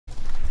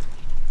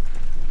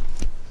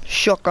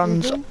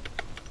shotguns.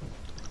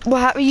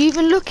 What are you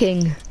even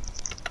looking?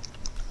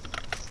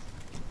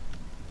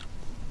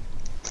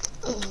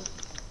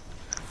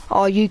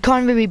 Oh, you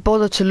can't really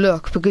bother to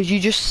look because you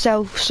just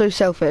so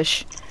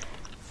selfish.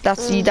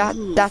 That's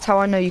that's how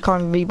I know you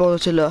can't be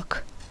bothered to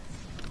look.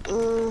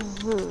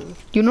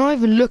 You're not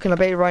even looking. I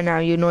bet you right now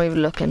you're not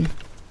even looking.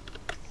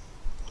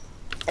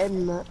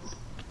 I'm not.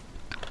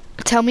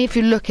 Tell me if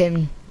you're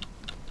looking.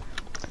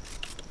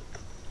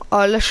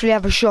 I literally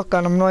have a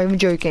shotgun. I'm not even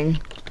joking.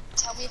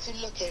 Tell me if you're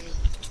looking.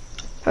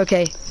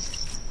 Okay.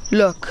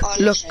 Look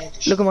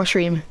at my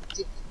stream.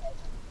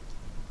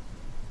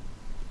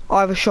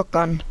 I have a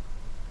shotgun.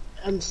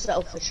 I'm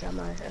selfish, am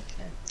I?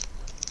 Okay.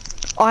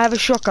 I have a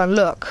shotgun.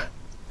 Look.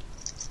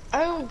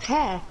 I don't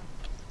care.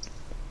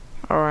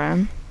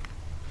 Alright.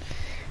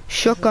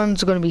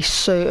 Shotguns are gonna be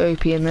so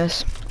OP in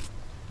this.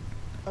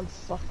 I'm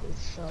fucking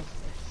selfish.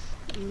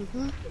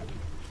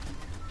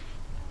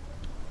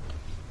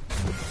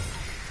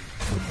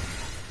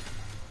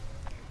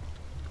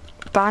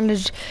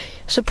 Bandage,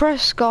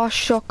 suppress, scar,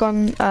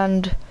 shotgun,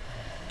 and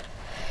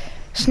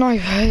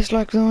sniper is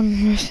like the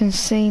most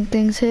insane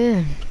things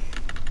here.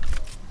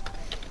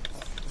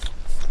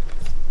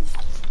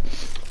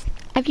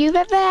 Have you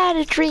ever had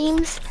a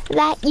dreams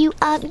that you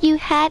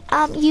had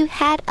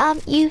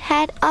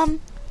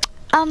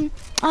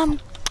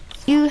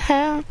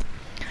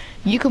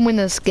You can win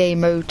this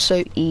game mode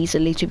so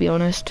easily, to be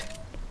honest.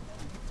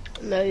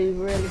 No, you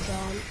really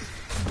can't.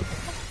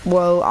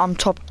 Well, I'm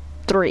top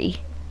 3.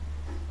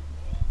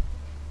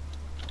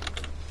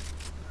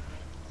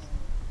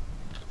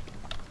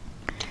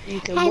 You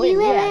can Have win,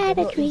 you ever yeah, had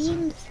a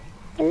dreams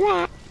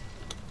that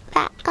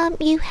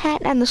you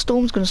had? And the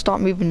storm's gonna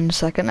start moving in a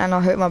second, and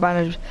I hope my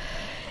bandage.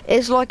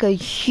 It's like a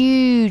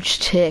huge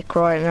tick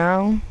right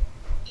now.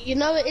 You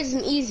know it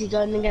isn't easy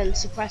going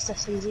against suppressed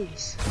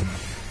SMGs.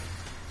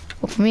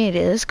 Well, for me it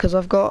is, because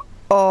I've got.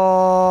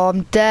 Oh,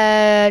 I'm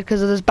dead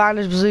because of this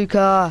bandage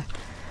bazooka.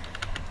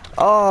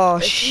 Oh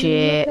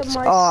shit!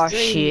 Oh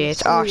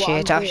shit! Oh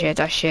shit! Oh shit!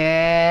 Oh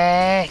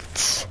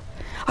shit!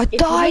 I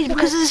died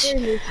because of this.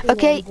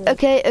 Okay,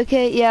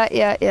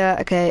 yeah,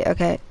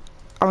 okay.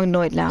 I'm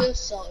annoyed now. You're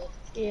salty.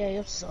 Yeah,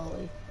 you're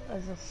salty.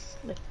 As a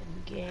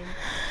flipping game.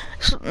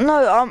 So,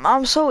 no,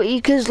 I'm salty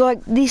because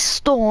like this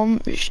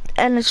storm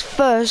and its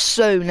first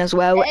zone as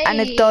well, and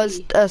it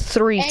does a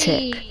 3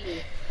 tick.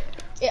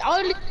 It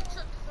only took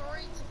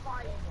 3 to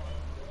 5.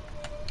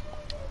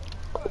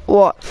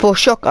 What, for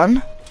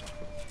shotgun?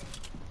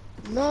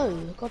 No,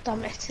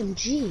 goddamn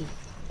SMG.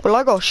 Well,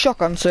 I got a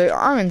shotgun, so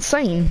I'm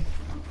insane.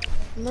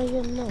 No,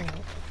 you're not.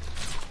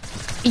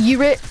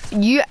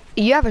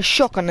 You have a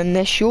shotgun in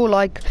this. You're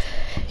like,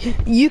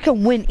 you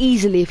can win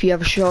easily if you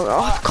have a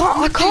shotgun.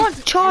 I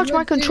can't charge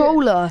my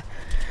controller.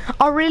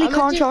 I really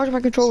can't charge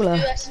my controller.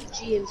 2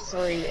 SMG and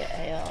 3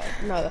 AR.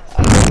 No,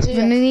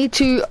 Then I need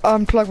to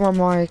unplug my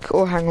mic,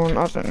 or hang on,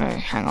 I don't know.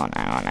 Hang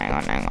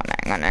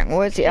on.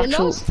 Where's the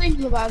actual? I was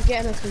thinking about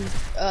getting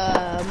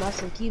a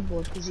mouse and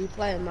keyboard because you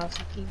play a mouse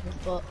and keyboard,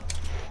 but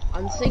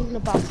I'm thinking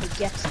about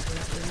forgetting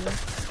it. You know?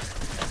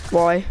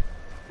 Why?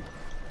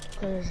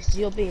 Because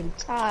you're being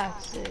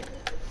toxic.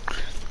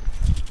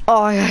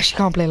 Oh, I actually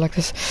can't play like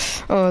this.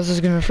 Oh, this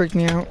is gonna freak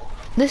me out.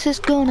 This is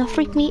gonna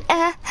freak me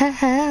out.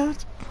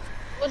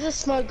 What does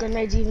smoke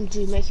grenades even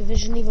do? Make your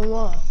vision even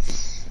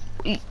worse?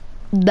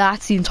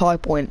 That's the entire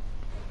point.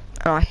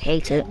 And I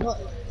hate it.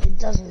 It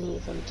doesn't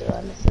even do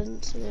anything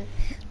to me.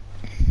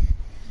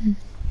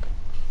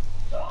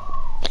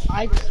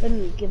 I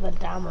couldn't give a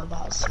damn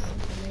about smoke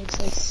grenades.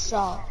 They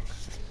suck.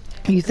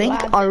 You think?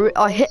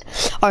 I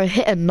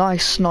hit a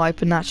nice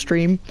snipe in that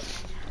stream.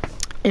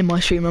 In my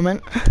stream, I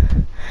meant.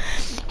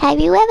 Have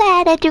you ever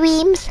had a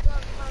dreams?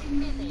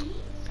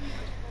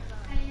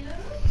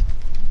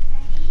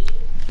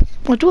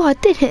 I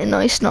did hit a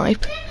nice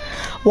snipe.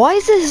 Why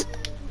is this?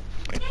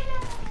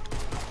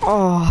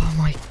 Oh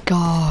my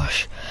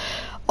gosh.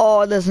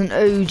 Oh, there's an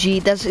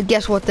OG.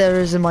 Guess what there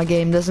is in my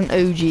game? There's an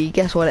OG.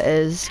 Guess what it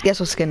is?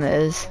 Guess what skin it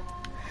is?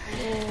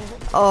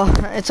 Oh,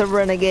 it's a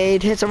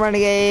renegade. It's a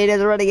renegade.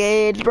 It's a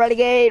renegade.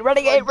 Renegade.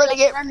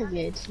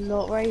 Renegade,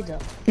 not raider.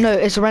 No,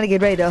 it's a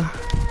renegade raider.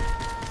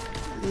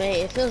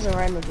 Mate, if it was a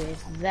renegade,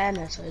 then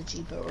it's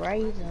OG, but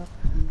raider,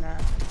 nah.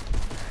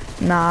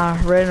 Nah,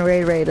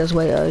 renegade raider's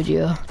way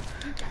OG.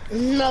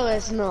 No,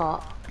 it's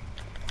not.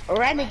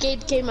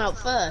 Renegade came out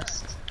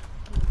first.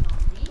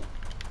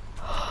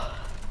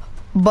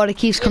 But it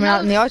keeps coming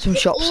out in the item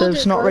shop, so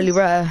it's not really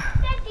rare.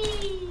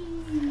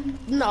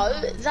 No,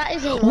 that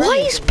isn't Renegade. Why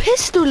is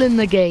pistol in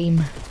the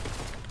game?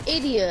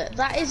 Idiot,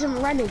 that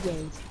isn't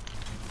Renegade.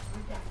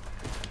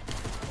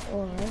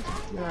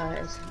 Alright, no,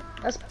 it's,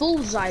 that's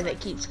Bullseye that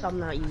keeps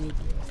coming out, you idiot.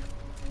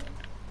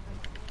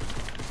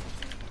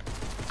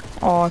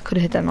 Oh, I could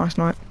have hit that nice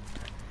snipe.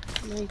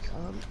 No, you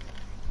can't.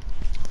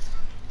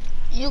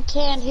 You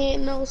can't hit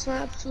no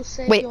snaps to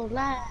save your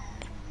life.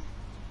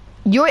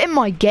 You're in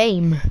my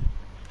game.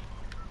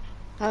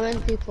 How many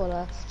people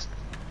left?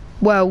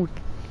 Well,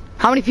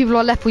 how many people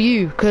are left for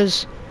you?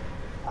 Because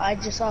I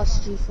just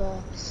asked you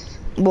first.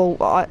 Well,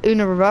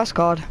 Una reverse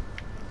card.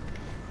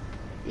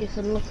 You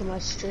can look at my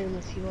stream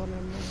if you want to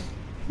know.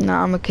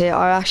 Nah, I'm okay.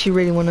 I actually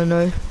really want to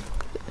know.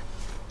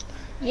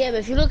 Yeah,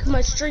 but if you look at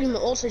my stream, it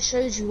also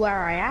shows you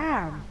where I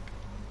am.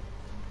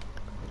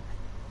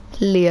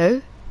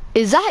 Leo,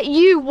 is that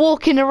you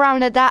walking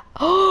around at that?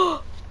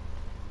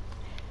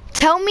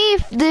 Tell me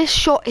if this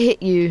shot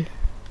hit you.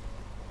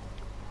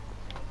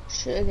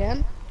 Shoot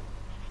again.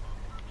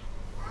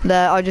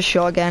 There, I just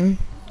shot again.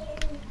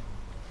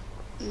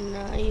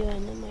 Nah, you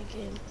ain't in my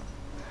game.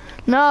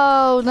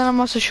 No, then I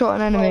must have shot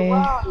an enemy. Wait, where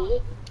are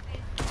you?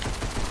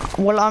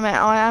 Well,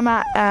 I am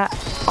at,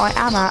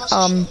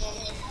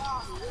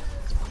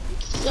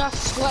 You're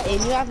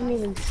sweating, you haven't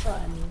even shot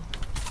any.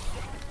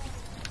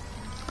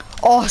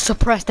 oh,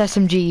 suppressed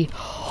SMG.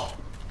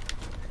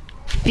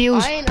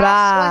 Feels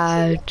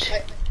bad.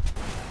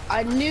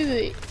 I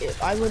knew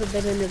I would have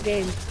been in the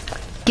game.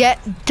 Save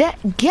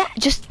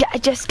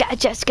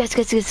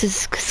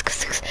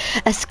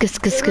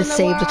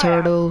the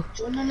turtle. Do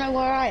you wanna know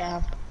where I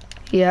am?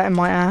 Yeah, in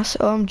my ass.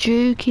 Oh, I'm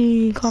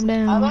joking. Calm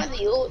down. I'm at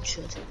the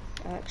orchard,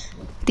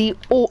 actually. The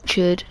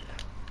orchard.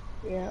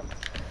 Yeah.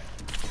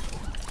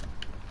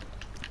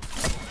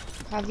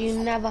 Have you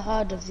never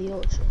heard of the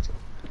orchard?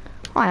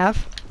 I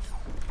have.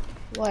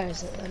 Where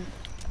is it then?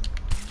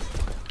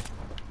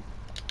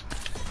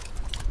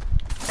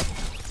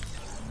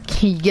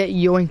 You get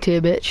yoinked here,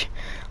 bitch.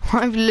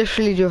 I've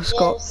literally just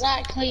got...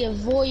 Exactly,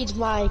 avoid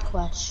my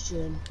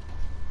question.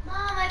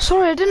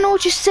 Sorry, I didn't know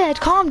what you said.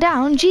 Calm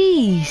down,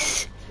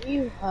 jeez.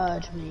 You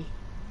heard me.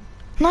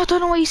 No, I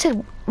don't know what you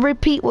said.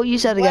 Repeat what you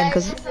said again,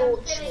 because...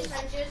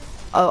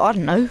 Oh, I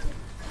don't know.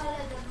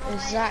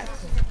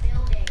 Exactly.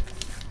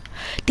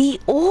 The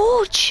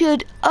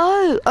orchard.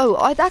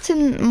 Oh, that's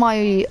in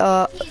my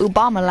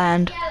Obama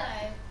land.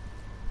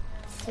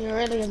 You're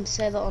really gonna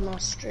say that on our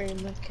stream,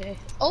 okay?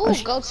 Oh,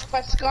 God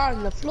spread scar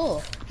on the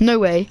floor. No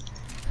way.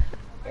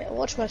 Yeah,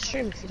 watch my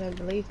stream if you don't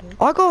believe me.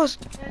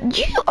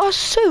 You are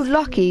so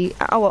lucky.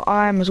 Oh, well,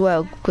 I am as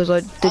well, because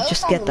I did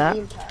just get that.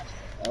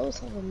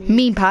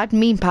 Meme pad.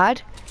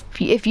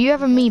 If you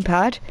have a meme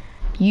pad,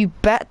 you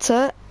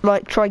better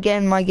like try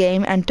getting my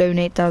game and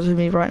donate that to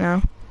me right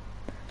now.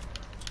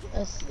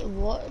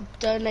 What?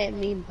 Donate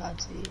meme pad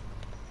to you?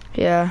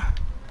 Yeah.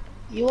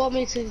 You want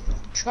me to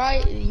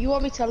try? You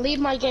want me to leave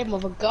my game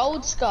with a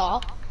gold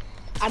scar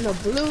and a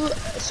blue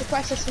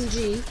suppressor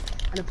SMG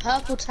and a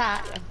purple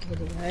tack? I'm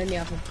kidding. I only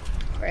have a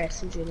grey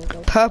SMG and a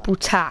gold. Purple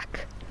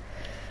tack.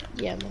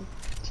 Yeah, man.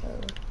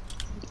 Totally.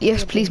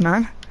 Yes, please,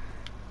 man.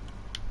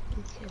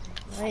 I'm kidding.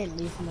 I ain't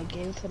leaving my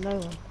game for no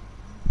one.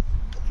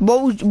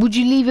 What would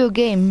you leave your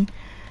game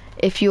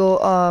if your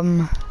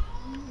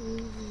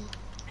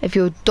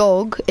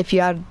dog, if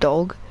you had a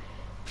dog,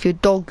 if your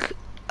dog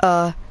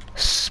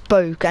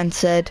spoke and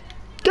said,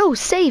 "Go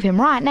save him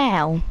right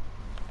now"?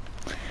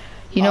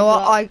 You know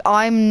what?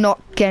 I'm not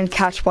getting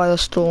catched by the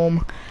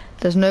storm.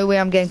 There's no way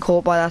I'm getting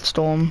caught by that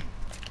storm.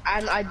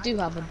 And I do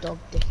have a dog,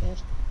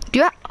 dickhead. Do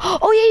you?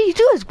 Oh yeah, you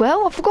do as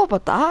well. I forgot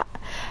about that.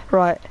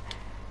 Right.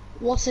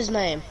 What's his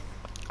name?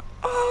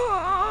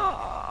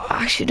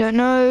 I actually don't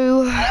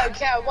know. I don't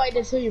care. I'm waiting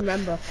until you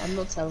remember. I'm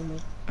not telling you.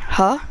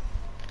 Huh?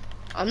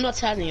 I'm not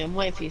telling you. I'm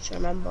waiting for you to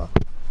remember.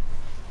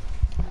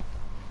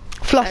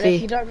 Fluffy. And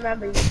if you don't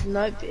remember,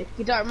 nope. If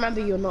you don't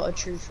remember, you're not a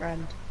true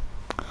friend.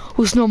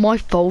 Well, it's not my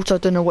fault. I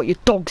don't know what your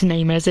dog's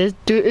name is it?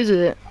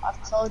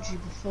 I've told you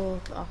before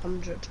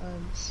 100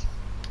 times.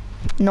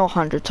 Not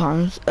 100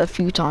 times. A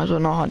few times, but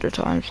not 100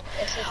 times.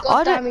 It's a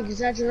goddamn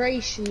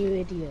exaggeration, you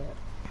idiot.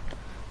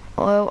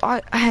 Well,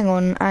 hang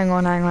on.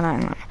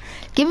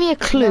 Give me a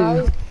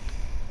clue.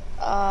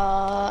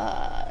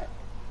 No.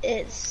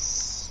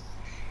 It's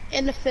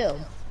in the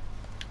film.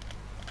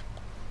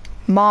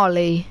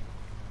 Marley.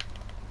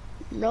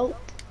 Nope.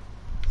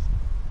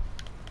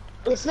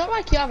 It's not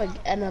like you have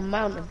an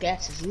amount of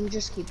guesses. You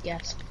just keep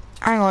guessing.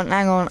 Hang on.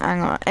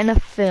 In a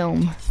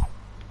film.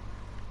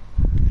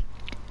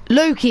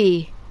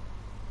 Loki.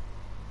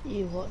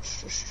 You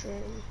watched the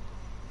stream.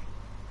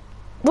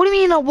 What do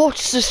you mean I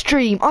watched the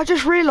stream? I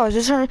just realised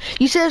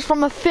you said it's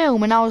from a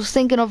film, and I was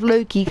thinking of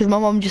Loki because my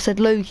mum just said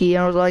Loki,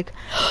 and I was like,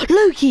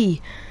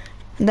 Loki.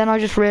 And then I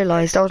just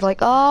realised I was like,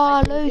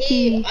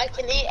 Loki. I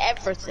can hear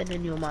everything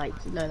in your mic.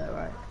 You know that,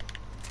 right?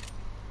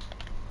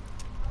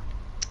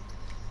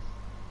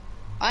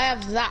 I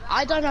have that.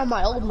 I don't have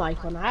my old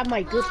mic on. I have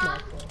my good mic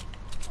on.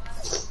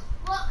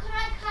 What can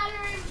I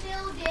color in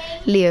building?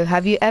 Leo,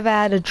 have you ever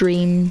had a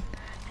dream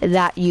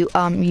that you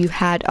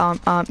had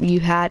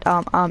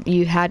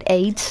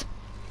AIDS?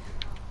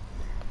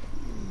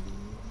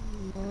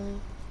 No.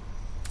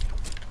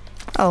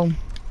 Oh.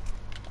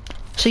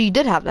 So you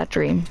did have that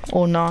dream,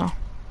 or no?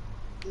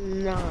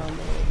 No,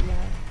 no.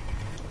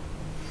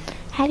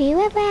 Have you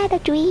ever had a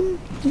dream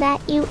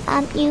that you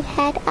had?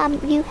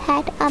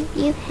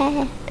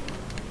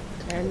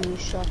 Can you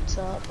shut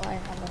up? I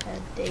have a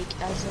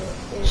headache as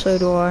it is. So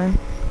do I.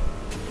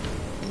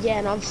 Yeah,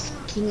 and I'm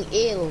fucking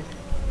ill.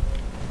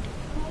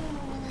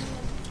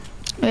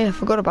 Yeah, I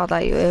forgot about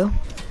that, you ill.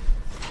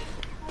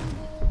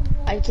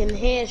 I can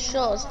hear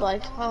shots, but I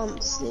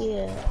can't see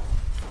it.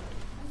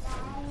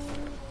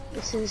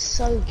 This is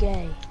so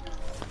gay.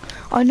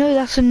 I know,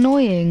 that's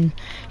annoying.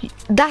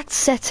 That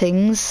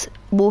settings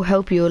will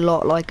help you a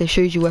lot, like it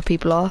shows you where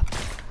people are.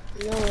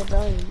 No, I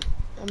don't.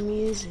 I'm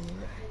using it.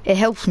 It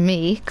helps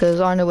me,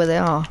 because I know where they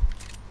are.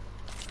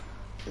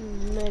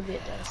 Maybe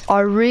it does.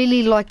 I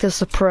really like to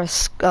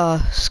suppress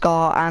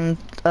SCAR and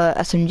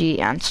SMG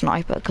and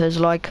Sniper, because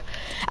like,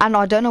 and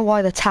I don't know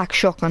why the TAC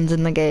shotgun's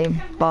in the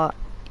game, but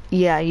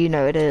yeah, you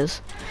know it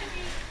is.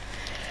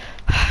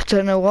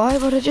 Don't know why,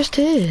 but it just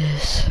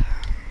is.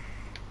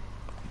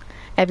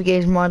 Every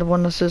game's mind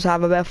one us just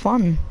have a bit of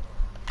fun.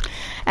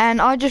 And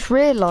I just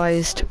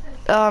realised,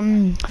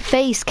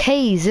 Face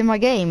K's in my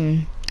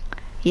game.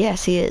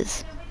 Yes, he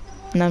is.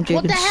 No, I'm joking.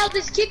 What the hell?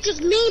 This kid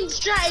just meme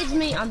strategied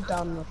me. I'm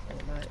done with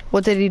Fortnite.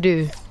 What did he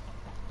do?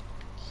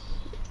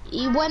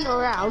 He went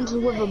around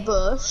with a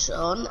bush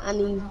on and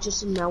he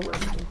just melted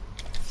me.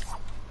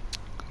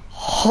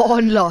 Oh,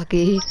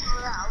 unlucky.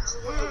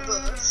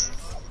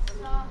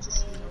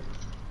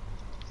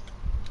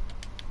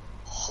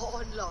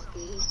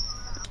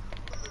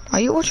 Are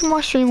you watching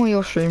my stream or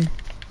your stream?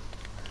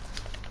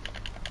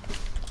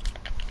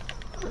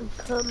 I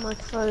put my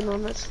phone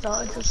on, it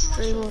started to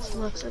stream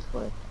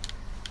automatically.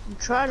 I'm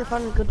trying to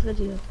find a good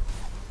video.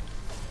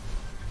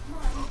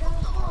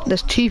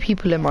 There's 2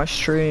 people in my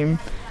stream.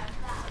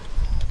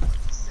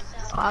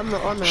 I'm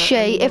not on it.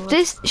 Shay, if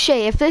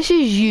this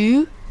is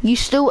you, you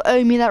still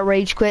owe me that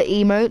rage quit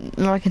emote,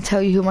 and I can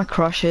tell you who my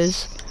crush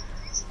is.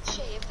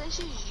 Shay, if this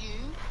is you,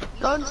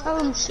 don't tell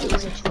him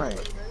she's a friend.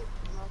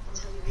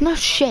 Not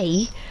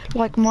Shay,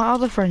 like my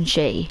other friend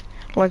Shay,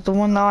 like the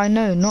one that I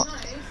know, not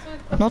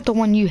the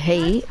one you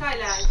hate.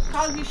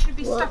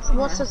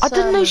 What's a I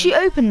didn't know she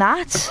opened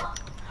that.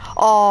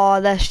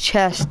 Oh, this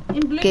chest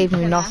gave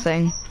me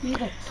nothing.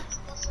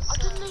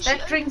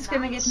 That drink's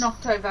gonna get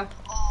knocked over.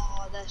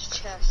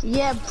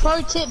 Yeah,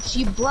 pro tips,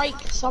 you break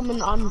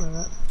something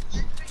under it.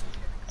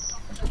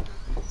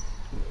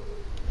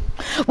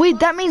 Wait,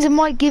 that means it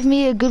might give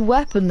me a good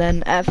weapon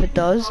then, if it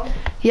does.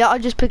 Yeah, I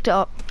just picked it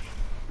up.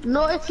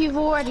 Not if you've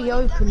already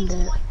opened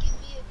it.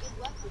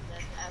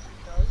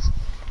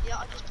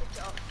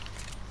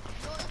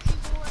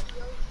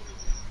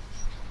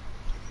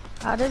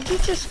 How did you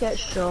just get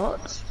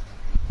shot?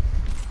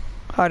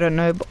 I don't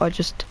know, but I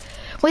just...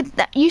 Wait,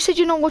 you said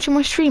you're not watching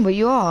my stream, but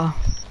you are.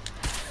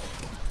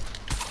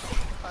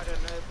 I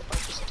don't know, but I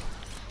just...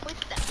 Wait,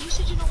 you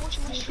said you're not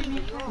watching my stream,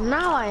 but you are.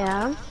 Now I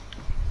am.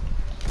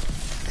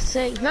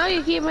 So, now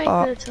you keep making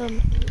it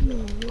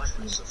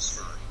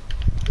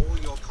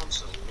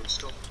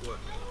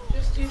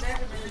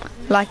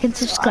Like and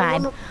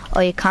subscribe,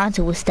 or your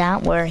console will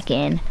start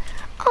working.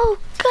 Oh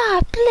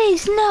God,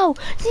 please, no,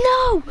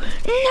 no,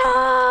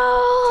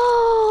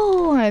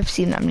 no! I've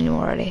seen that meme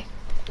already.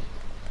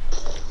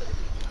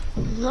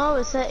 No,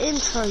 it's that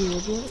intro, you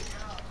idiot.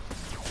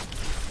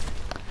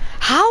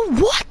 How?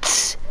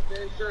 What?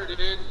 Sure,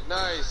 dude.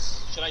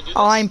 Nice. Should I do this?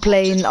 I'm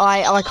playing.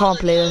 I can't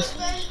play this.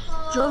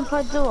 Don't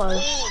play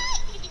duos.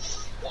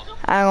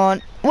 Hang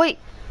on. Wait.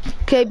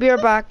 Okay, be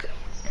right back.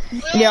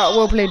 Yeah,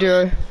 we'll play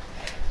duo.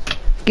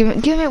 Give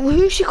it.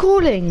 Who's she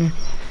calling?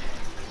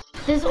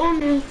 There's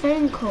on a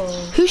phone call.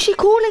 Who's she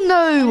calling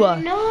though?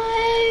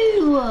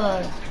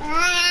 No.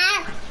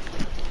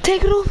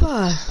 Take it off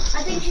her.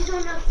 I think she's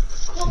on a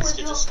call with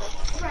your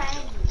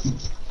friend.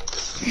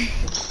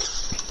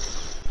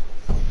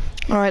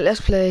 All right,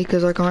 let's play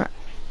because I can't.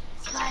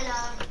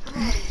 Skylar,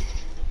 come on.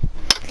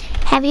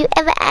 Have you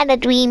ever had a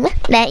dream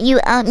that you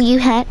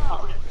had?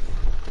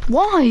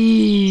 Why?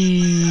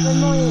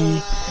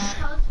 Annoying.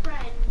 Carl's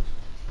friend.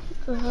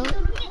 Uh-huh.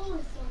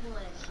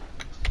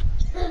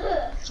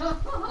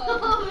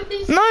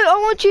 No, I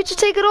want you to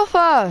take it off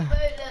her.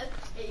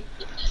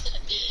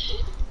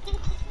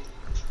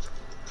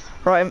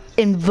 Right,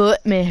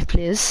 invert me,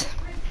 please.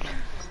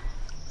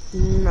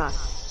 No.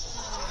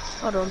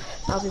 Hold on,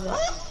 I'll be back.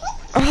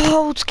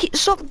 Oh,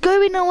 stop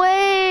going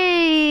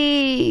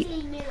away.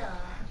 Miller.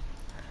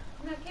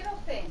 No, get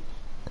off then.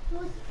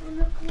 Who's on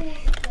the call,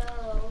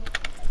 though?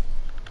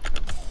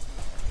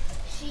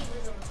 She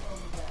was on the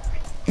call,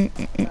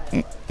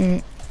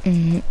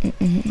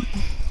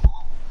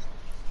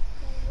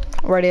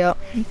 though. Ready up.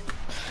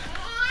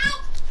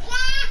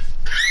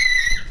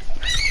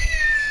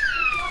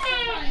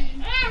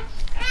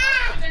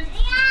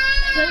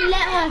 Don't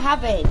let her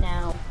have it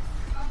now.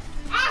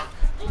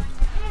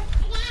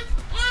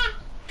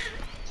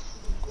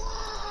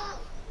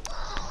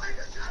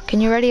 Can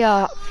you ready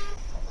up?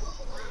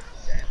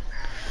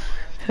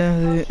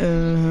 Have you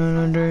ever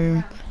had a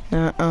dream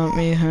that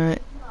me had?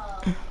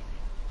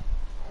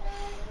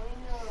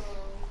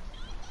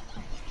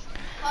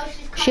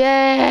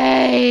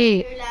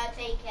 Shay! You're allowed to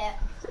take it.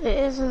 It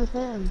isn't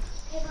him.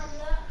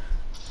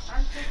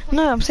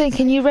 No, I'm saying,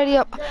 can you ready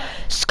up?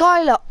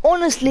 Skylar,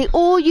 honestly,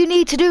 all you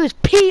need to do is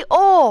pee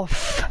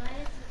off.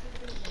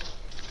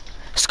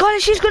 Skylar,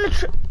 she's gonna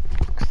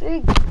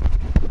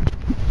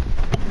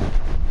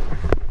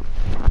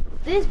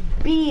this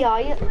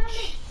bitch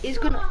is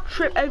gonna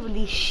trip over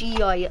these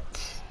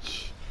shiites.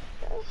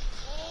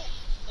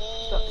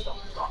 Stop.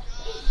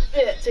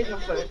 Yeah, take my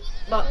phone.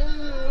 Look.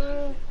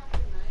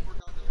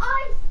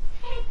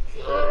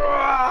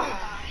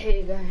 Here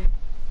you go.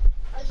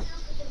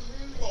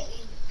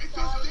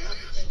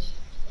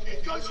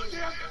 It does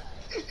damage!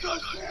 It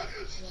does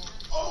damage!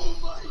 Oh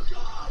my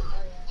god!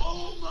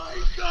 Oh my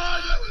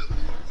god!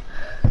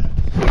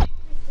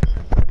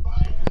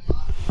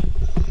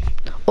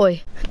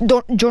 Oi,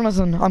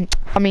 Jonathan.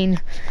 I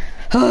mean,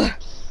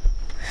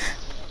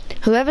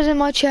 whoever's in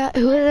my chat,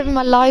 whoever's in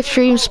my live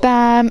stream,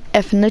 spam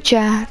F in the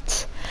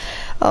chat.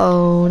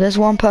 Oh, there's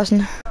one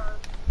person.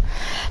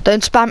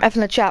 Don't spam F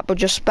in the chat, but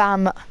just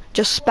spam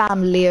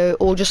Leo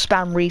or just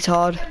spam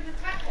retard.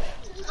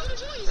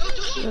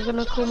 You're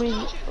gonna call me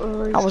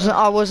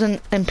I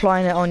wasn't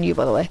implying it on you,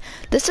 by the way.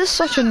 This is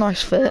such a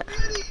nice fit.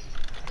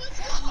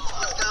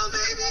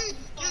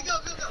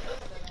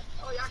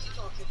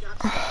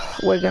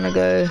 We're gonna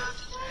go.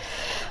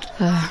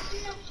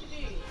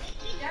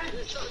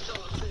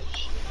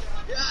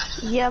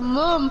 Yeah,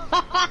 mum.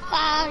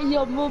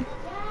 Your mum.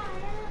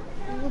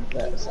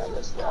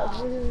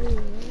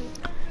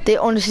 They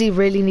honestly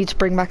really need to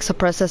bring back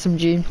suppress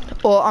SMG.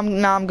 Or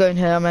I'm going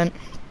here, I meant.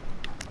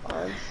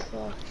 I'm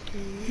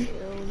fucking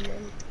ill,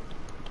 man.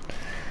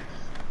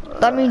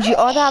 That means you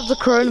either have the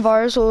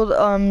coronavirus or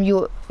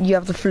you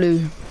have the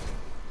flu.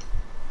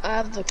 I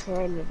have the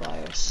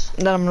coronavirus.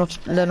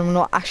 Then I'm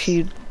not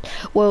actually.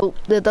 Well,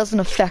 it doesn't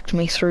affect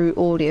me through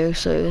audio,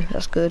 so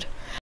that's good.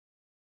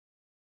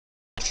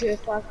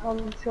 If I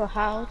come to your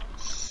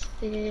house,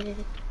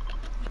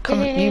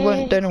 Come, you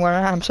don't know where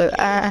I am, so.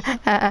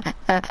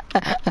 But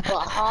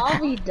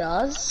Harvey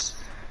does.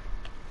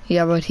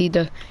 Yeah, but he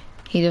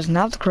doesn't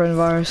have the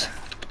coronavirus.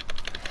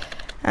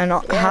 And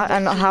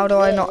how do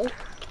I not?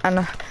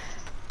 And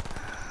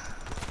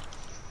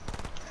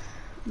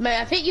Mate,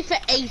 I think you for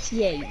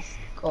 88.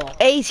 Cool.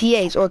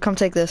 88, or come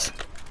take this.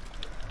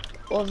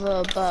 Or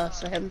the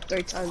burst, I hit him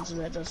 3 times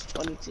and it does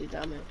 22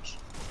 damage.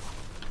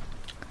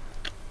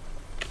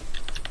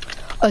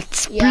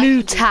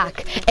 Blue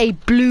tack, a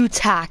blue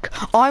tack.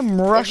 I'm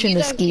rushing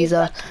this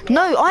geezer.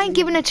 No, I ain't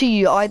giving it to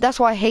you. That's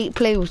why I hate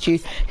playing with you,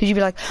 because you'd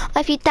be like,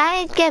 if you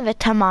don't give it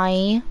to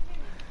me.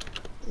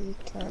 You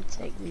can't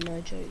take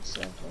no jokes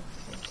ever.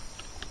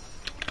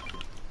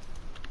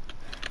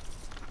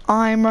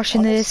 I'm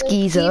rushing this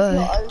geezer.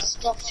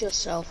 Unstuff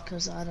yourself,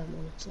 because I don't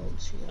want to talk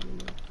to you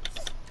anymore.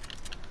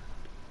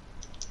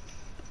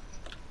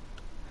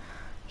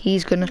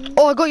 He's gonna.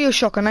 Oh, I got you a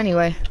shotgun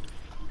anyway.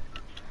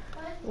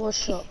 What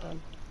shotgun?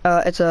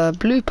 It's a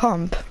blue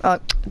pump.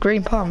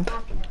 Green pump.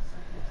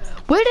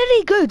 Where did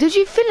he go? Did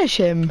you finish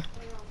him?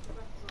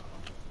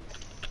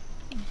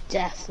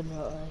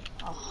 Definitely.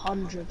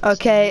 100%.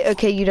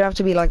 Okay, you don't have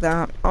to be like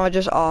that. I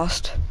just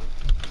asked.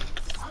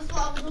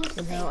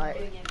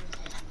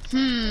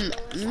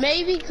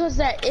 Maybe because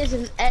there is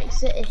an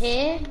exit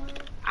here,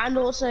 and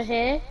also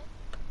here,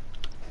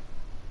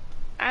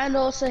 and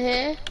also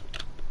here.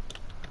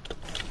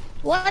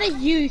 What do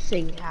you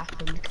think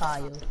happened,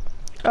 Kyle?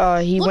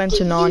 He What went do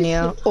to you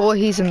Narnia, think? or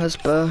he's in this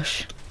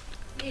bush.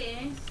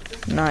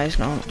 No, he's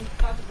not.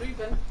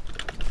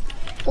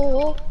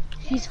 Or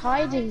he's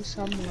hiding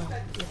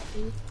somewhere.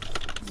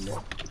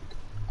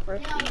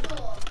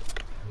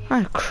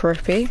 Oh,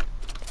 creepy.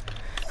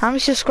 How many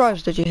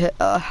subscribers did you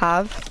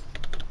have?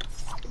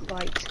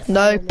 Like,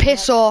 No,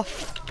 piss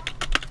off.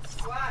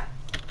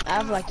 I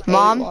have like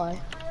Mom? 8Y.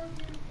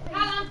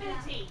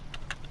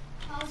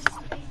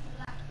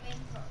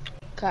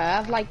 Okay, I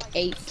have like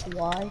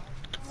 8Y.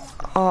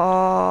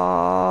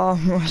 Oh,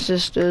 my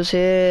sister's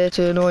here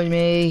to annoy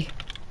me.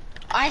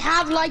 I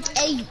have like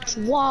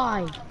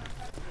 8Y.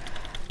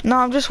 No,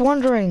 I'm just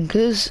wondering,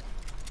 because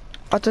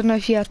I don't know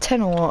if you had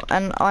 10 or what,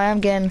 and I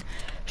am getting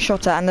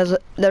shot at, and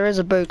there is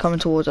a boat coming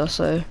towards us,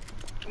 so.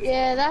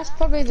 Yeah, that's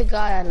probably the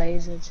guy I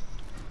lasered.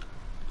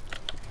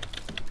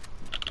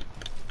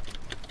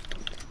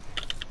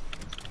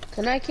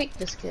 Can I kick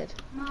this kid?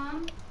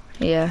 Mom,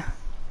 Yeah.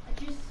 I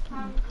just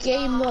found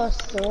Gamer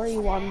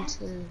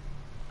 312.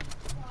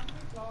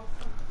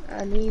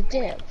 And he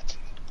dipped.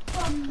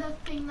 from the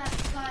thing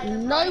that's like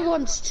No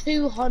one's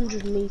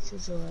 200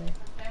 meters away.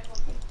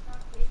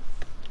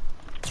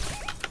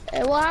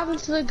 Hey, what happened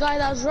to the guy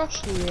that was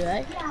rushing you,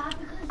 eh?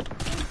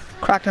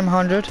 Cracked him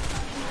 100.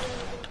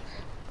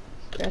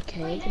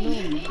 Okay,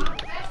 ignore me.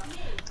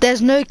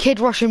 There's no kid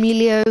rushing me,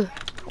 Leo.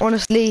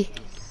 Honestly.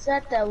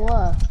 Said there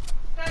were.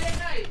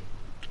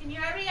 Can you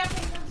hurry up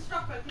and come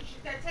stop her? Because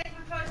they're taking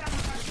the clothes out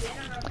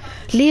of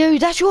my Leo,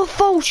 that's your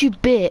fault, you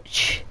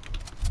bitch.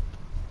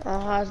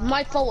 It's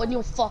my fault when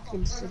you're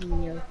fucking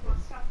sitting here.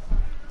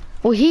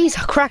 Well, he's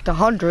cracked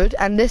 100,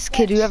 and this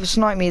kid, whoever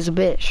sniped me, is a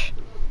bitch.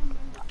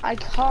 I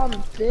can't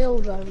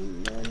build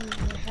on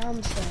my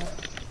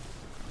handset.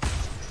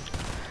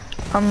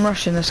 I'm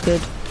rushing this kid.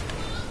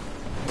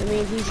 I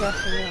mean, he's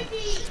rushing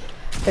us.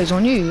 It's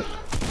on you.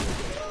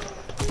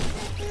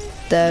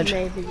 Dead.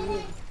 Maybe you.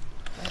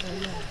 I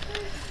don't know.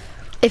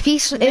 If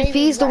he's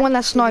the one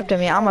that sniped at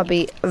me, I'ma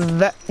be.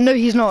 No,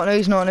 he's not. No,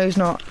 he's not. No, he's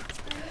not.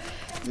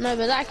 No,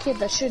 but that kid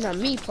that shooting at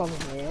me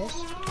probably is.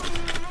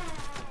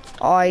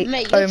 I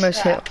Mate, you're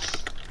almost hit.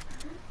 trash.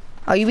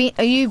 Are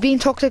you being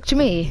toxic to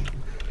me?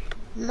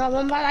 No,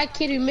 remember that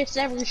kid who missed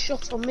every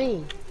shot on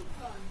me?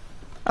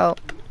 Oh,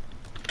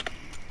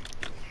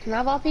 Can I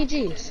have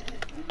RPGs?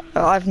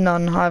 I've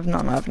none. I've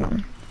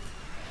none.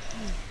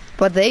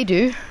 But they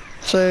do,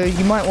 so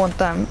you might want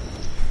them.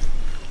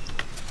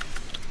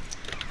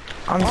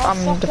 I'm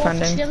Fuck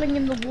defending. off, chilling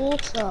in the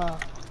water.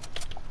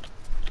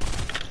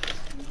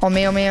 On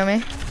me.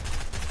 Yeah,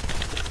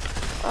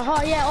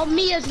 on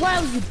me as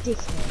well, you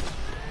dickhead.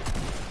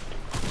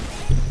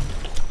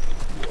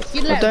 If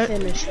you Well, let don't-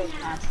 him finish, you're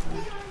bad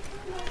friend.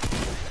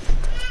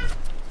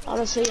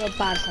 Honestly, you're a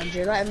bad friend.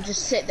 You let him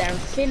just sit there and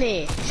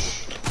finish.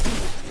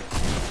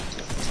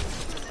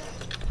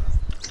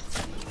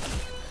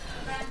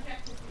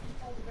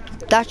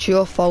 That's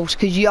your fault,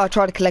 because I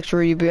tried to collect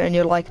your reboot and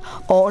you're like,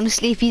 oh,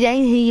 honestly, if you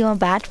ain't here, you're a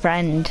bad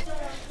friend.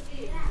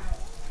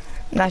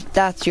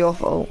 That's your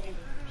fault.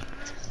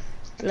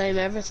 Blame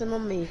everything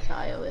on me,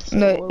 Kyle. It's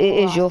No, all it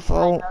is your right.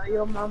 fault. I know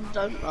your mum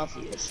don't love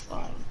you, it's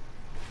fine.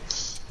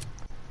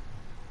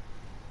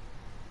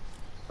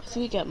 If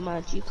you get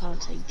mad, you can't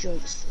take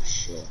jokes for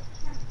shit.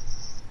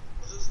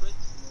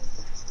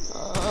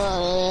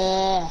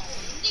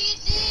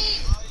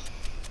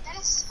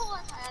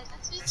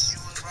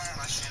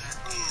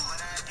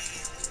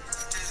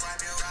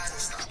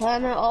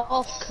 Turn it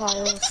off,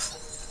 Kyle.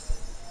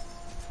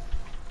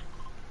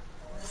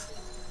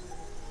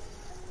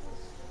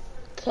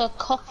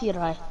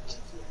 Copyright.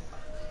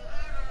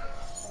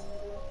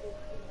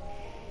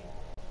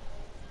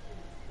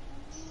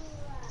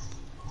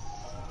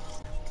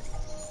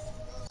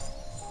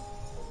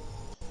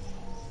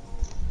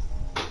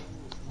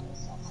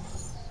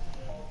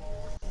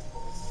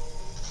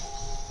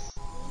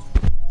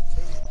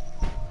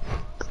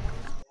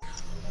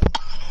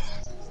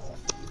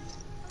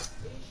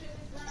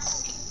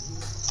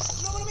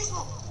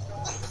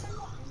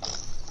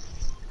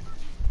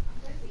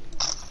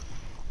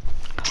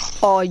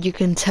 Oh, you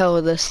can tell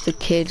the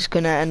kid's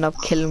gonna end up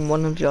killing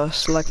one of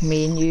us, like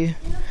me and you.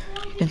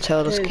 You can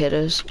tell this Who? kid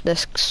is.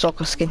 This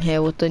soccer skin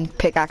here with the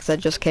pickaxe that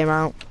just came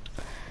out.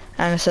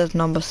 And it says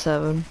number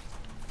 7.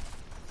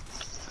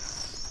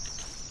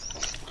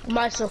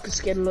 My soccer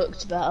skin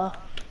looked better.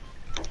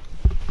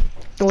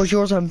 Was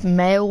yours a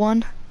male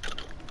one?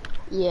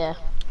 Yeah.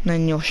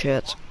 Then your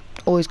shit.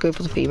 Always go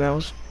for the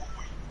females.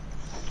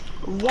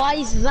 Why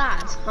is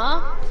that,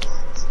 huh?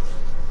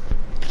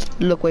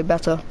 Look way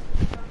better.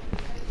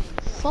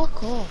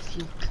 Fuck off,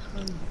 you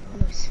cunt.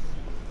 Honestly,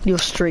 You're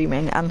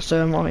streaming, and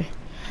so am I.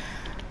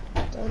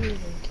 don't even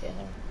care.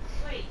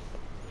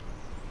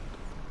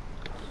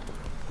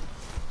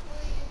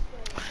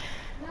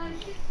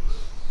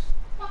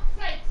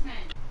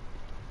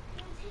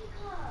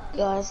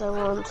 Guys, I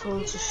want to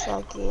talk to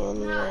Shaggy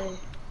anyway.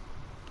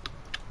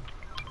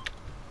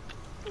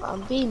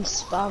 I'm being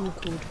spam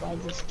called by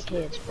this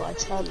kid, but I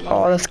turned my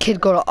Oh, this kid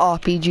got an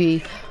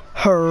RPG.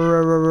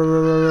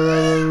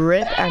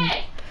 Rip, and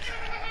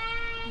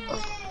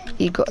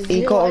he got I'm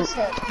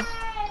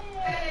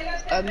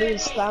being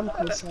spam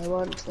called, so I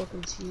wasn't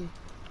talking to you.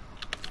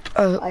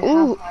 I have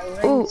ooh, my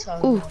ooh,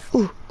 ringtone ooh, off.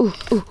 ooh, ooh,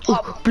 ooh, ooh,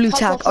 blue Pump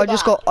tack. off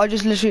the I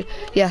just literally,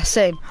 yeah,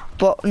 same.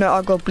 But no,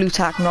 I got blue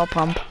tack, not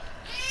pump.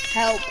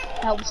 Help,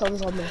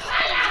 someone's on me.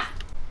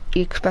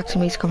 You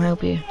expecting me to come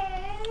help you?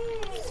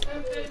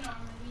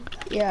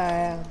 Yeah, I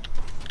am.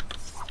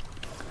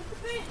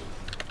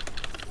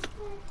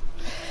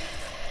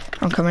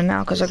 I'm coming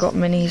now because I got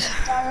minis.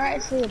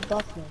 Directly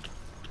above me.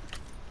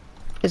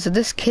 Is it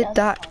this kid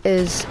that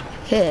is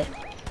here?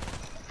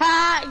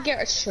 Ha! Get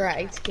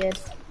restrained, kid.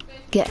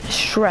 Get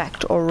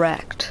shreked or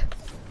wrecked?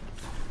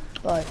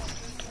 Both.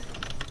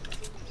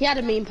 He had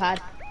a meme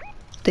pad.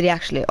 Did he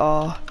actually?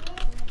 Oh.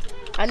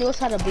 And he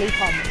also had a blue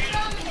pump.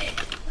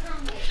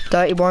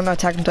 31,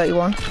 attacking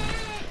 31.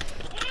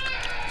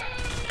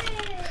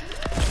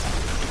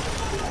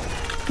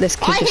 This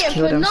kid I just hit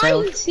him killed for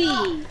himself.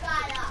 90!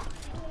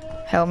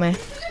 Help me.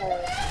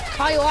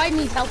 Kyle, I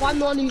need help. I'm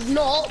the one who's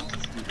not.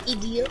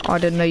 Idiot. I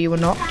didn't know you were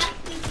not.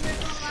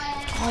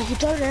 Oh, you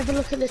don't ever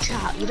look at the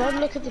chat. You don't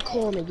look at the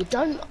corner. You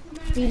don't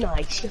be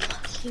nice. You're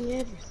fucking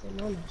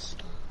everything, honestly.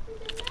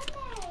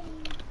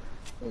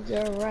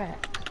 You're a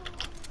wreck.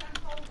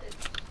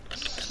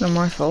 It's not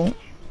my fault.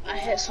 I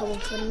hit someone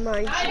for 90 with a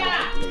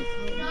blue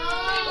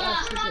pump.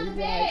 That isn't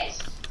right.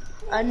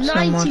 A It's not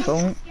 90 my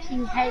fault.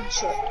 fucking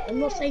headshot. I'm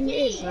not saying it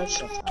is, no,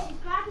 shut up.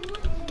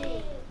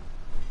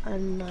 A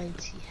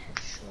 90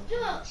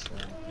 headshot. That's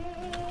right.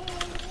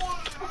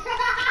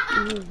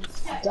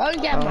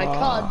 Don't get my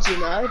card, you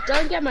know.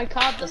 Don't get my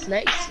card that's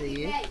next to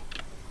you.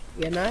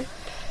 You know?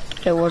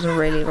 It wasn't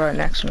really right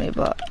next to me,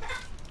 but...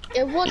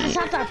 It was, it's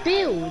at that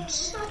build.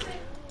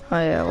 Oh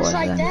yeah, it was It's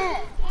right then.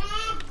 there.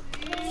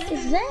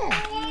 It's there.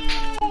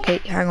 Okay,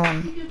 hang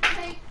on.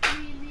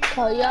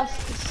 Oh, you have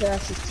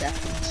 30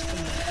 seconds.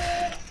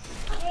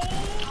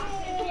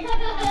 Come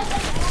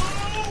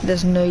on.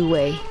 There's no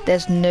way.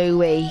 There's no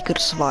way he could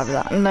survive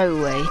that. No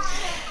way.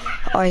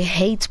 I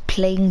hate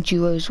playing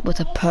duos with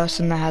a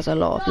person that has a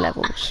lot of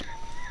levels.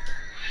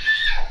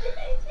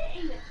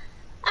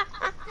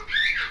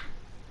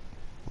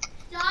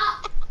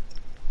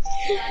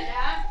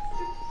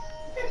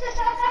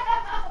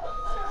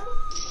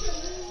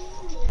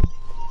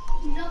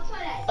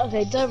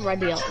 Okay, don't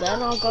ready up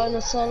then. I'll go in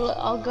a solo.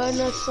 I'll go in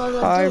a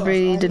solo. I duo,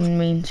 really fine. didn't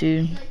mean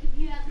to.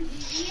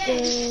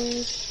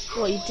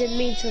 What, you didn't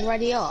mean to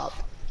ready up?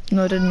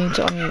 No, I didn't mean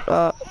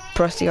to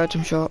press the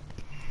item shop.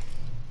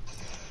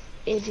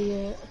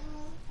 Idiot.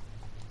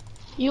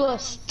 You are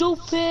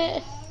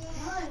stupid.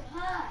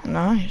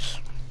 Nice.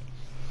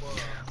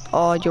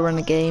 Oh, you're in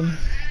a game.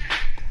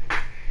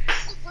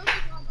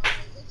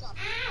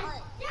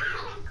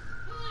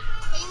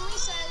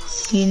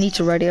 You need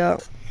to ready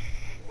up.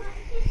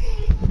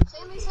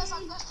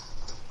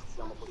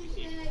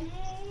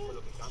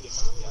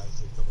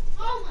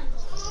 Oh my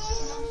god.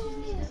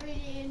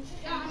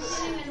 Yeah, I'm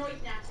getting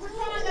annoyed now. What's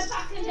wrong with the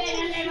fucking day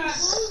and liver?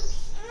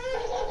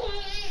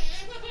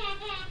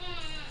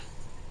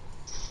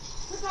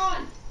 What's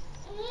on?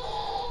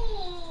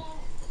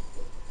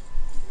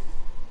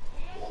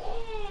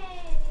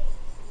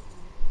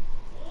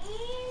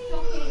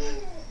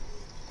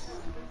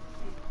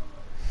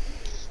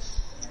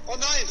 Oh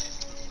nein!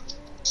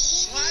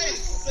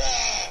 Scheiße!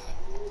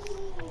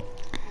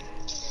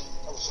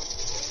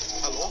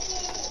 Hallo?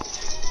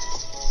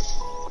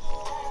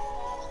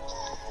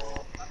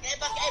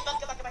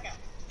 Backe.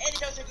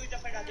 Endlich aus der Güte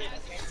verraten.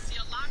 See,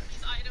 a lot of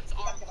these items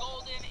are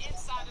golden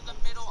inside of the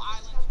middle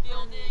island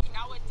building.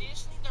 Now,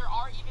 additionally, there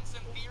are even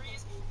some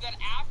theories that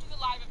after the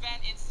live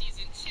event in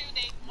season 2,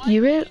 they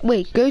might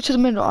Wait, go to the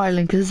middle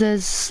island because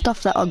there's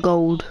stuff that are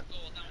gold.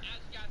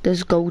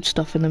 There's gold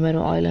stuff in the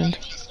middle island.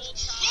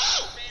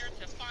 rare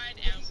to find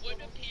and would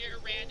appear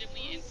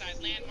randomly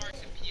inside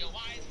landmarks and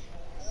POIs.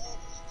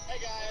 Hey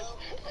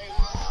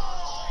guys!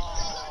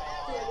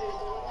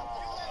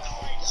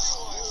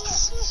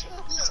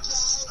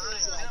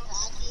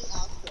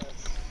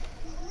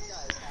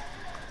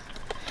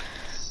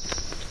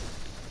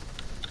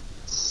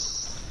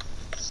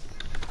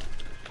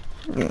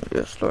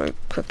 Just like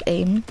quick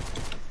aim.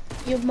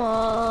 Your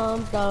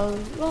mom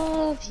don't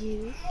love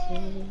you.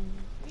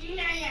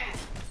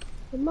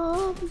 Your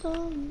mom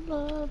don't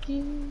love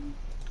you.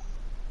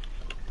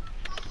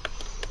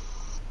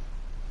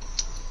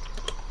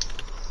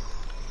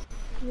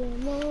 Your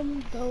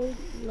mom don't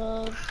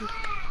love you.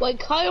 Wait,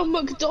 Kyle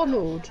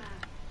McDonald.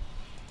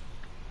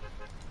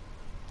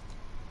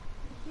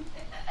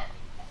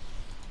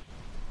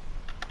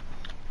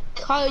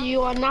 Kyle,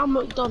 you are now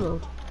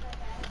McDonald.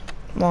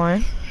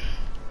 Why?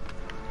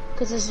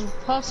 Because there's a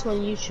person on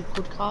YouTube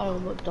called Kyle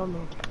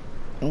McDonald.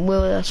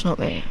 Well, that's not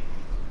me.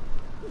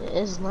 It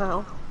is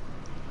now.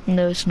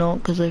 No, it's not,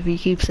 because if you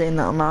keep saying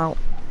that, I'm out.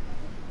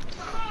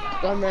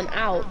 Gone then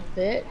out,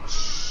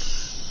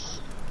 bitch.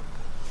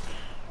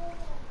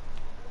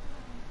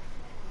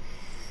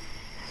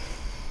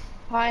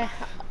 Hi,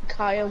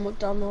 Kyle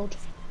McDonald.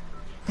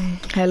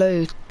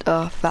 Hello,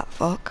 fat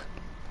fuck.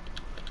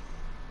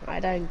 I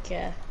don't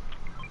care.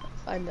 I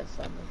find it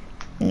funny.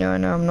 No,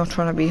 I'm not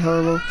trying to be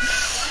horrible.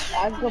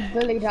 I got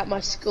bullied at my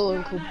school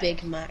and called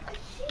Big Mac.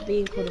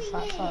 Being called a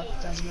fat fuck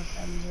doesn't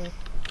offend me.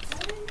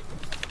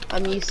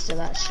 I'm used to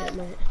that shit,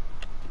 mate.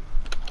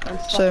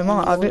 So am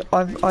I.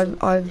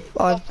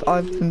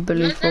 I've been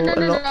bullied for a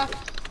lot.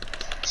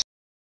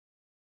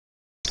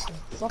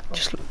 Fuck off.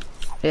 Just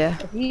yeah.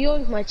 If you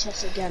yoink my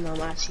chest again, I'm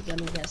actually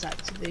gonna get Zach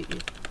to boot you.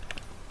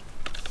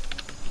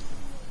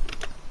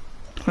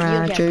 Ah,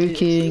 You'll get joking.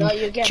 booted. No,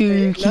 you'll get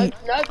Joking. booted.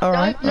 Nope,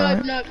 Alright, no.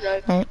 alright. No.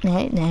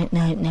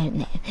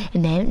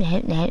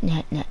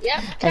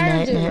 Yep, carry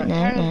on doing that.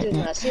 Carry on doing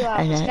that. See what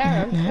happens.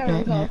 Carry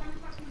on, go.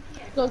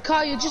 Go,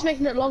 Carl, you're just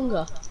making it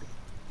longer.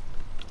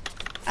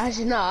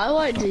 Actually, no, I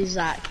won't do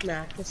Zach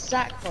now, because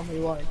Zach probably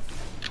won't.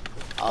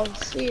 I'll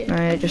see it. No,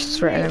 you're just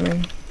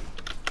threatening me.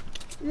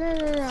 No,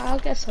 I'll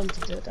get someone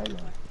to do it, don't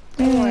worry.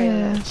 Don't worry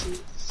Yeah. about you.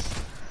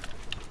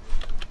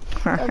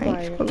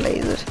 Alright, got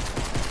lasered.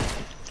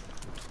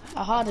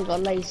 I hardly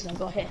got lasers, I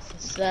got hit for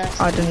 30.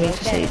 I didn't mean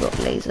to say you got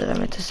lasered, I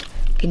meant to say,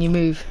 can you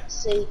move?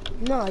 See,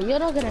 no, you're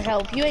not gonna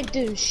help. You ain't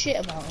doing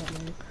shit about it,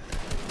 man.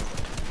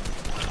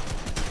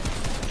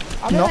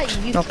 I'm gonna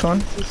let you Knocked one.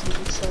 do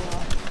something so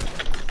hard.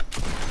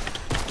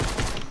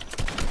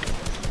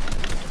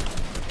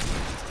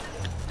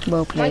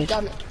 Well My played.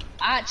 gun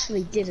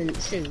actually didn't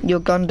shoot. Your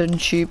gun didn't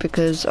shoot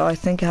because I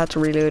think it had to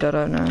reload, I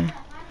don't know.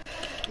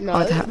 No,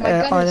 I'd my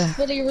gun is either-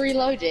 fully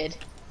reloaded.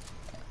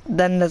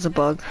 Then there's a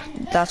bug.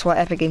 That's why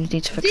Epic Games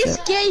need to fix This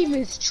it. game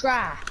is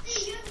trash.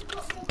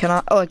 Can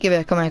I? Oh, give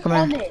it. Come here.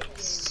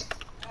 Honest.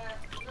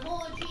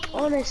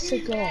 Honest to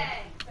God.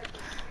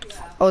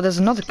 Oh, there's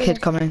another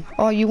kid coming.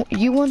 Oh,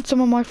 you want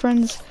some of my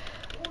friends?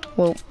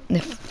 Well,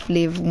 if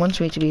Lev wants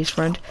me to be his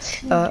friend,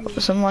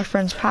 some of my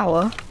friends'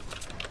 power.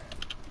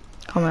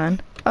 Come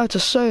on. Oh, it's a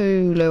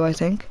solo, I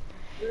think.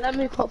 Let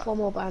me pop one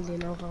more bandy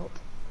and I'll help.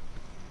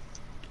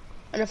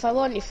 And if I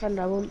want your friend,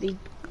 I won't be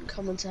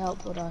coming to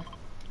help, would I?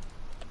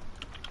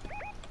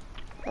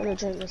 I'm gonna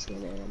drink this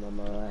minute and I'm on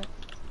my way.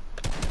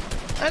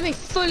 Let me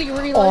fully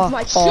reload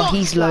my shotgun. Oh,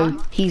 he's low.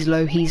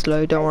 He's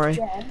low. Don't worry.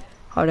 Yeah.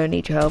 I don't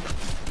need your help.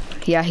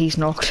 Yeah, he's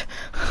knocked.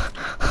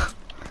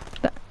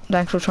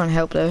 Thanks for trying to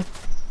help, though.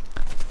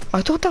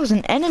 I thought that was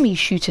an enemy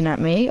shooting at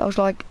me. I was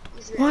like,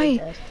 He's really why?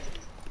 dead.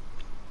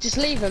 Just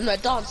leave him. No,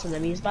 dance with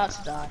him. He's about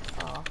to die.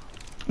 Oh.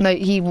 No,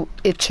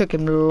 it took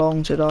him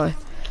long to die.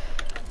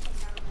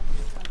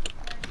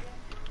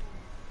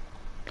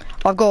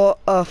 I've got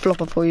a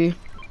flopper for you.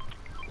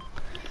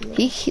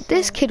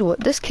 This kid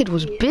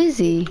was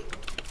busy.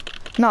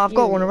 No, I've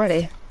got one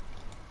already.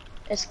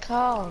 It's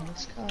calm.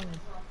 It's calm.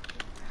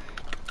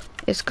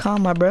 It's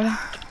calm, my bro.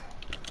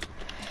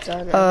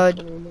 Sorry.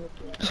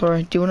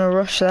 Do you want to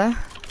rush there?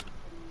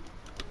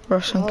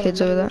 Rush some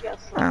kids over there.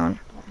 Hang on.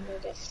 I'm gonna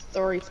get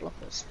 3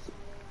 floppers.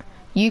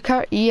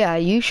 Yeah,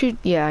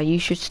 you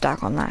should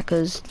stack on that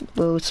because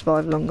we'll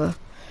survive longer.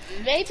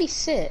 Maybe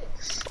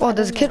 6. Oh,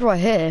 there's a kid right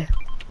here.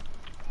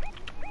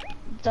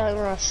 Don't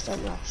rush.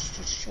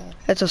 Just chill.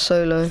 It's a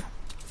solo.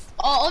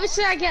 Oh,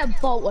 obviously I get a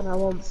bolt when I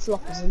want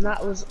floppers, and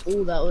that was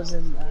all that was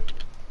in there.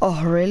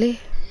 Oh, really?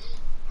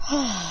 It's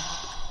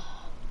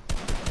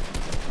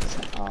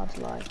a hard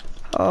life.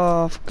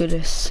 Oh, for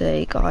goodness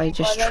sake, I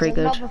just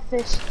triggered. Another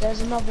fish.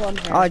 There's another one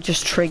here. I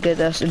just triggered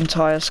this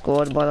entire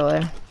squad, by the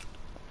way.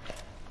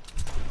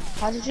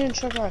 How did you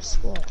trigger a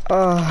squad?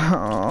 Oh,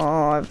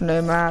 I have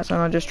no mats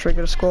and I just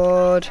triggered a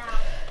squad.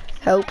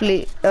 Help,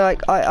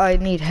 I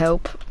need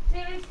help.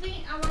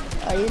 Seriously, I want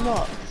to. Are you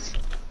not?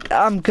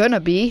 I'm gonna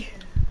be.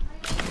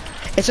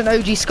 It's an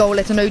OG skull,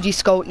 it's an OG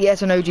skull. Yeah,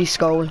 it's an OG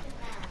skull.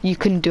 You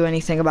couldn't do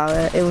anything about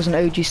it. It was an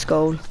OG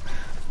skull.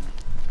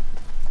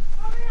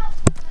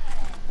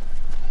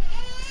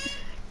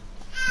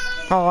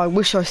 Oh, I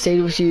wish I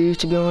stayed with you,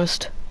 to be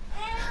honest.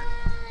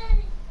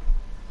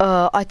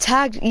 I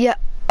tagged, yeah.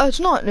 Oh, it's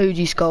not an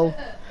OG skull.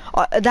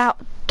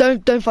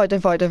 Don't fight.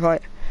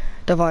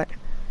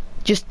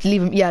 Just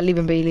leave him. Yeah, leave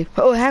him be.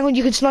 Oh, hang on.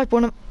 You can snipe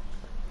one of.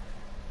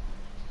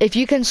 If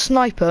you can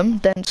snipe him,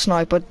 then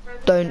snipe, but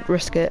don't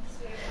risk it.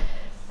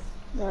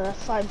 No,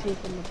 that's 5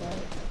 people in the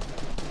boat.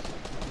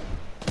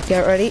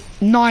 Get ready.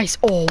 Nice.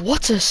 Oh,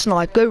 what a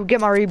snipe. Go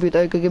get my reboot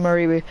though. Go get my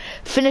reboot.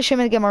 Finish him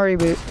and get my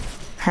reboot.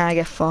 I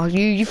get fucked.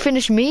 You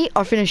finish me,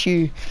 I'll finish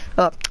you.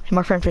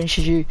 My friend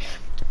finishes you.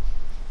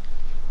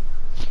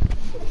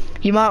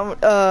 You might,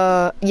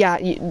 yeah,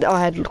 I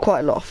had quite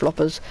a lot of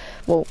floppers.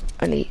 Well,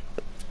 only,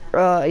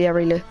 yeah,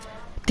 really.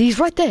 These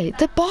right there,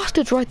 the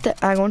bastards right there.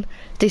 Hang on,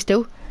 stay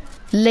still.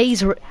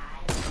 Laser.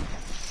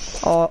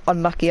 Oh,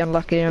 unlucky. Hang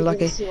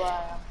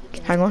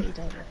on.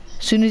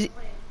 Soon as.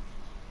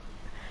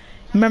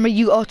 Remember,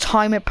 you gotta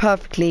time it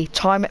perfectly.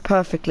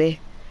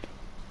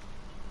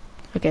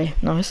 Okay,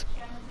 nice.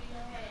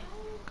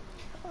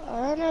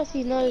 I don't know if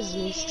he knows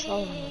he's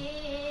trolling me.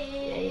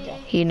 Yeah,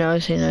 he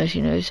does. He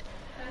knows.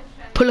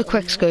 Pull a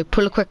quick scope.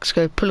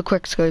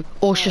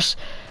 Or just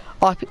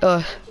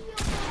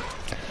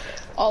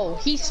Oh,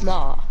 he's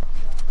smart.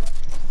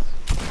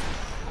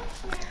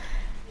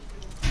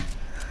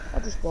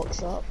 I'll just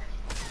box up.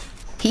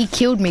 He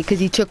killed me because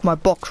he took my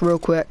box real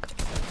quick.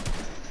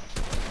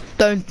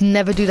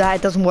 Never do that.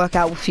 It doesn't work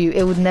out with you.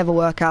 It would never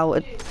work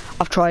out.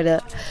 I've tried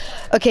it.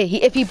 Okay,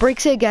 if he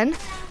breaks it again,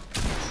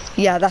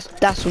 yeah,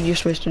 that's what you're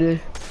supposed to do.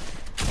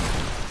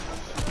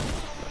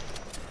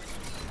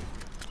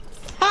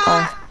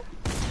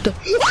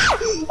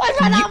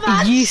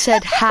 You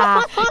said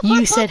ha.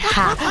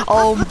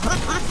 Oh.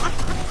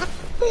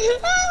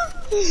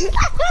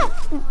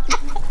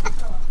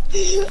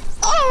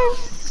 Oh,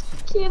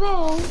 get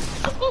out.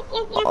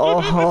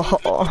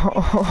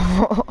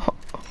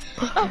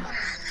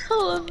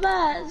 Oh, a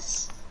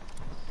mess.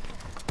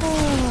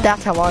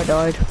 That's how I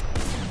died.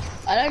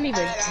 I don't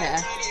even care.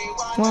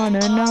 Wanna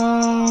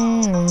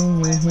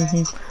know?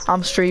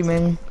 I'm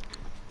streaming.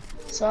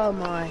 So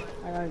am I.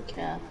 I don't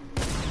care.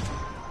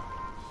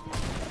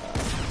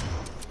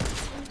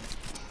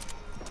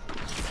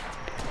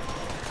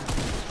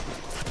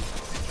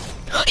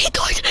 He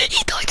died to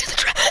the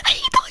trap. He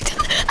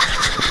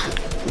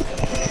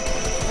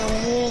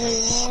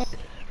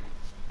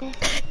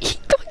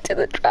died to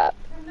the trap.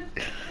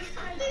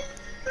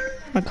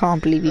 I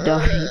can't believe he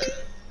died.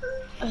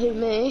 Who,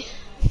 me?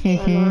 I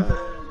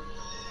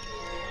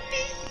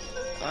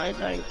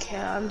don't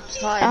care. I'm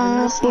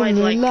tired.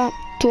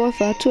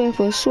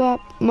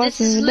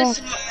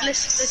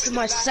 This is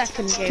my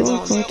second game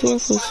on.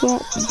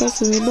 Swap,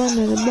 bust in the bun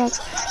in the box,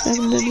 like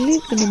the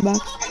leaf in the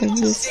box, like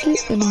the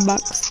sleep in the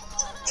box.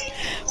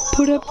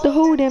 Put up the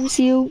whole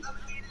MCU.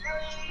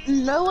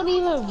 No one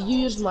even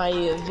views my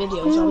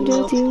videos.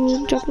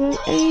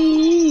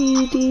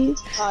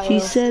 She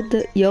said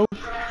that, yo.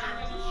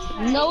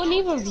 No one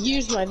even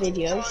views my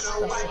videos.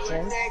 That's the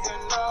thing.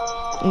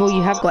 Well,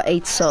 you have got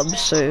 8 subs,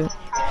 so.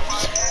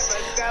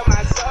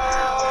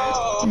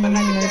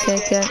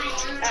 Okay.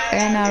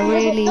 And I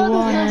really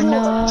wanna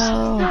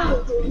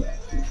know.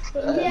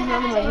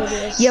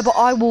 Yeah, but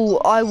I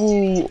will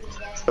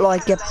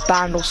like get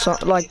banned or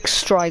something, like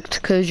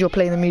striked because you're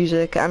playing the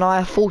music, and I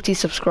have 40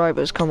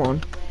 subscribers. Come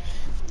on.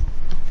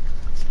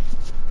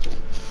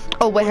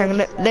 Oh wait, hang on.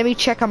 Let me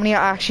check how many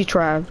I actually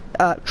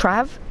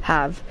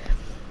have.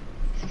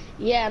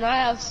 Yeah, and I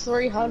have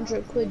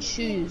 300 quid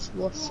shoes.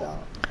 What's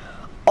up?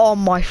 Oh,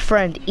 my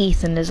friend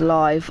Ethan is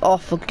live. Oh,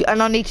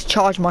 and I need to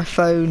charge my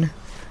phone.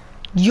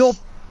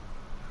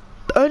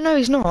 Oh no,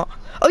 he's not.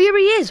 Oh yeah,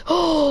 he is.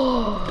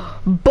 Oh,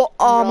 but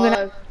I'm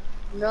gonna.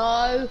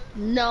 No,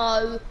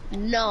 no,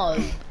 no.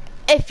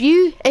 If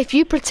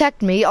you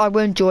protect me, I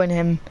won't join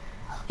him.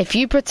 If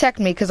you protect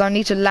me, because I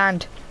need to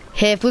land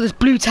here for this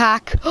blue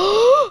tack.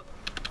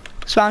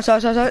 Spam,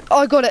 sorry. Oh,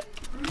 I got it.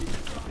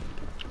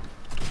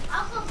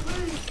 I've got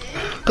blue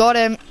too. Got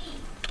him.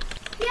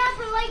 Yeah,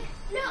 but like,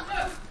 no.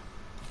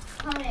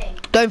 Honey.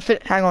 Don't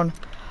fit. Hang on.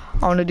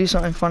 I want to do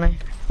something funny.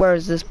 Where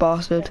is this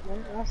bastard?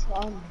 That's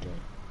what I'm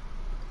doing.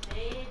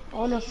 I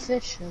wanna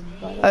fish him.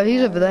 Oh,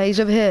 he's over there. He's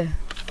over here.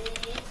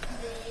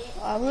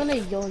 I'm gonna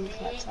yoink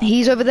that time.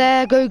 He's over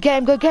there. Go get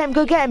him. Go get him.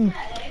 Go get him.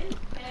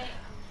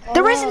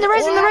 The resin.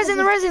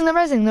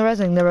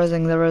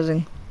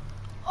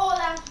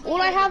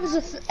 All I have is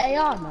a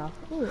AR now.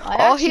 Ooh,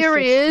 Oh, here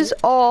he is.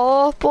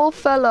 Oh, poor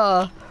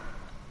fella.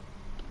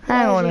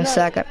 Hang on a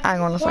second.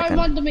 Throw him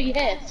under me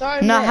here. Throw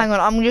him No, here. hang on.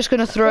 I'm just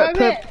gonna throw it.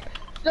 Throw him here.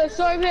 No,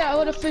 throw him here. I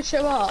wanna fish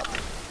him up.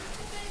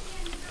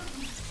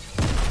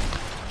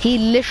 He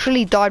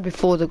literally died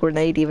before the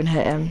grenade even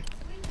hit him.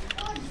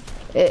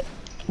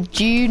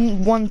 Do you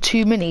want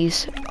 2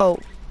 minis? Oh.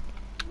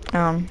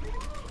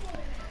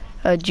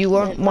 Do you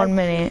want 1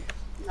 minute?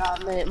 Nah,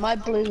 mate, my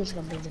bloom's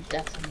gonna be the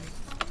death of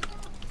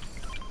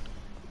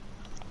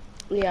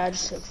me. Yeah, I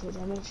just took full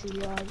damage.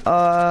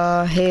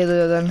 Yeah. Here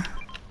then.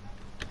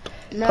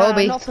 Nah,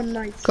 Colby. not for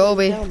 19.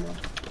 Colby. No, no.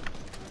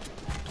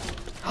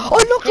 Oh,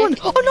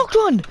 I knocked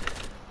one!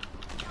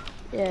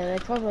 Yeah, they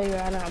probably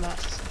ran out of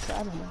matches. So I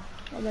don't know.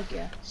 I'm gonna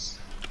guess.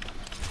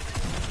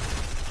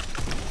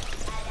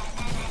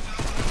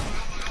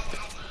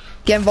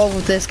 Get involved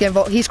with this,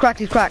 He's cracked.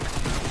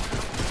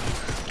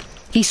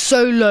 He's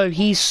so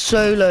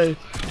low.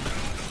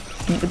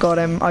 Got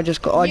him. I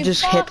just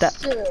hit that.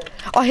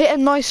 I hit a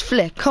nice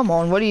flick. Come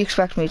on, what do you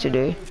expect me to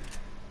do?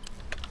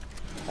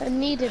 I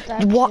needed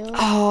that What? kill.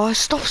 Oh,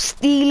 stop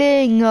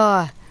stealing.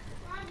 I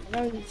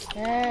don't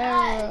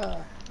care.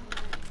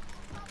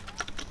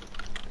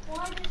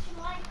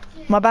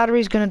 My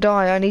battery's gonna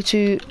die. I need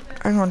to,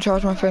 hang on,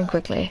 charge my phone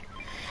quickly.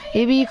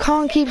 Yeah, but you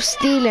can't keep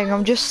stealing.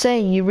 I'm just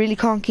saying, you really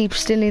can't keep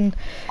stealing.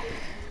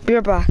 Be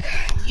right back.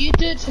 You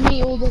do it to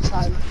me all the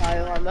time,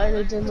 Kyle. I'm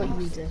only doing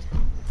what you do.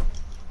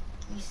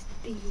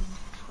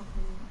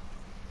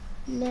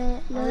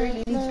 I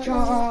really need to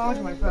charge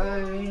my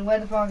phone. Where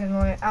the fuck is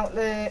my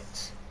outlet?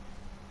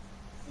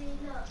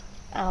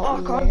 Outlet.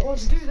 Oh, God,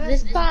 let's do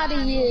this. This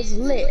body is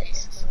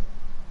lit.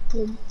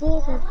 Boom,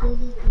 boom, boom,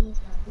 boom, boom.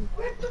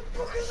 Where the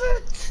fuck is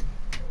it?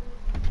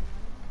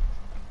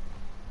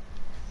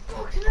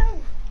 Fucking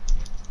hell.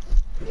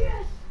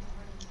 Yes.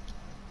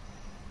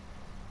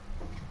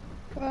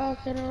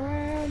 Rocking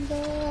around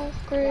the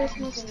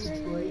Christmas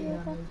tree.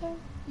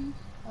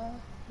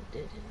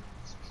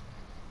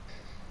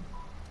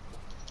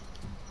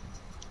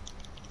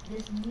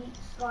 This meat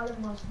Skyler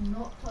must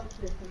not touch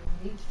this because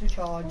it needs to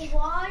charge.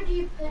 Why do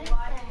you put it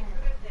there?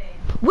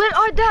 Well,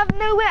 I have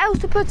nowhere else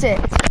to put it.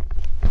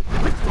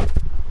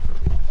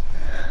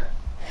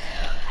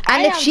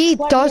 And if she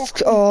does,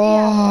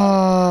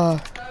 oh.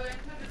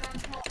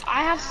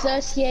 I have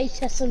 38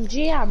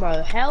 SMG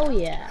ammo. Hell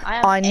yeah.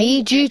 I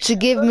need you to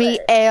give me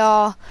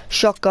AR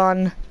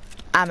shotgun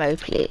ammo,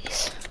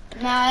 please.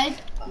 No.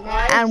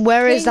 And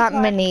where is that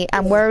mini?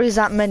 And where is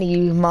that mini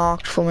you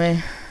marked for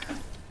me?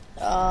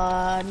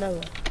 No.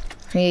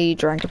 Yeah, you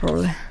drank it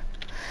probably.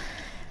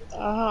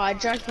 I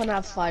drank when I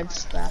have 5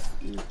 spare.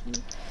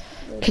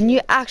 Can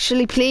you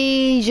actually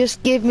please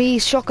just give me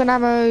shotgun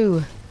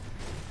ammo?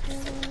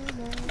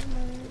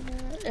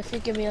 If you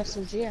give me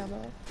SMG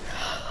ammo.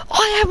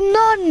 I have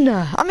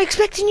none! I'm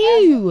expecting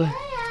you!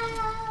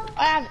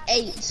 I have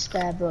 8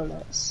 spare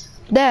bullets.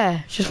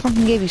 There, just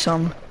fucking give you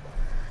some.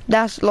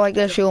 That's like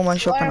literally all my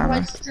shotgun Why am I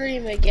ammo.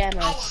 stream again,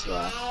 I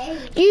swear.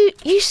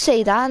 You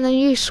say that and then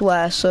you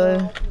swear,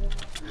 so.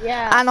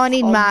 Yeah. And I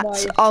need oh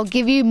mats. my I'll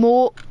give you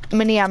more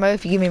mini ammo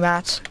if you give me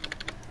mats.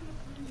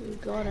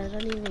 God, I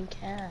don't even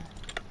care.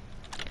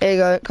 Here you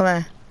go, come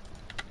here.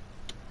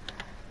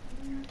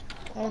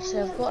 Honestly,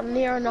 I've got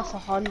near enough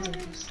 100.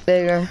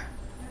 There you go.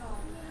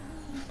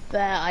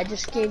 There, I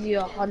just gave you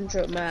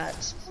 100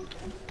 mats.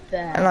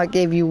 There. And I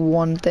gave you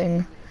one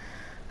thing.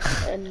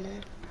 And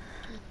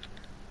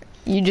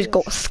You just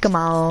got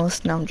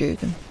skamals. No, I'm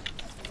joking.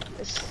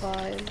 it's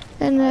fine.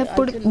 And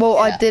put it. Well,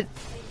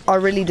 I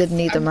really did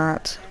need the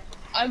mats.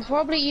 I'm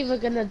probably either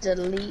gonna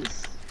delete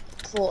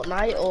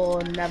Fortnite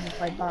or never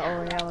play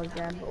Battle Royale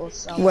again or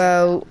something.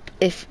 Well,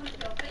 if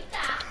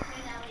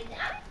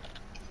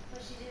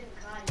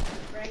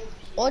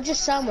Or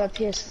just sell my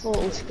PS4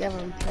 altogether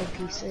and play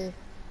PC.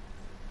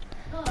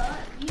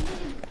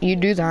 you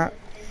do that,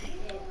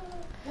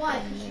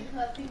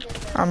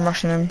 I'm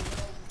rushing him.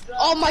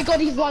 Oh my god,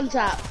 he's one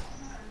tap.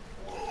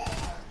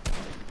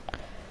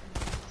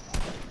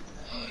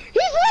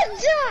 He's one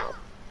tap!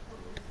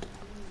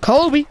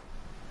 Colby!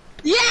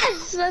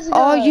 Yes! Let's go!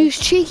 Oh, you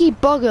cheeky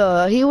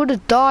bugger. He would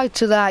have died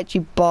to that,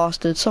 you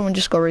bastard. Someone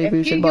just got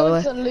rebooted, by the way.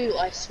 If you yoink the loot,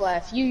 I swear.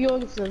 If you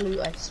yoink the loot,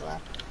 I swear.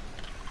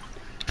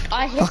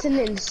 I hit an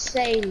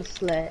insane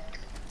flick.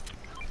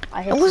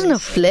 I hit It wasn't a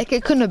this. flick.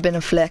 It couldn't have been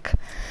a flick.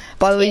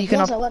 By the way, you can.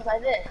 I went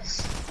like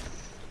this.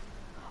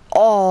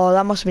 Oh,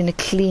 that must have been a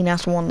clean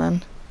ass one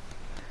then.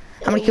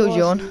 How many kills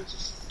you on? You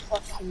just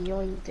fucking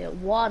yoinked it.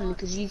 One,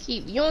 because you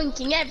keep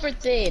yoinking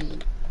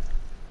everything.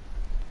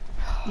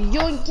 You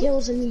yoink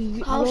kills and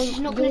you Oh, yoink, she's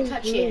not gonna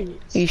touch it.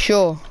 Are you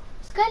sure?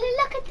 Skylar,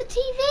 look at the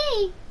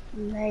TV.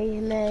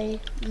 Nay.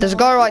 There's a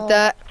guy right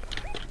there.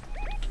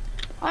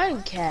 I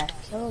don't care.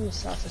 Kill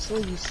yourself. That's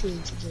all you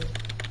seem to do.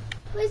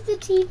 Where's the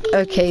TV?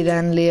 Okay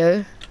then,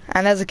 Leo.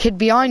 And there's a kid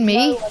behind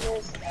me. No one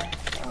is there.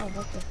 Oh,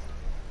 okay.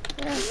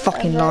 Yeah,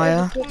 Fucking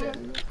liar.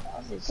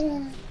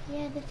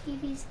 Yeah, the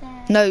TV's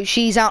there. No,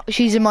 she's out.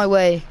 She's in my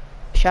way.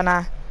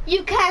 Shanna.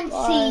 You can't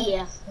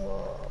see.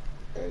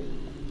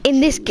 In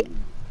this,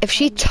 if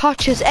she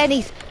touches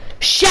anything,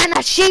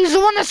 Shanna, she's the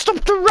one that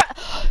stopped the.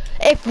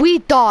 If we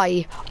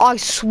die, I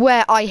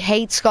swear I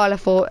hate Skylar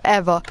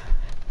forever.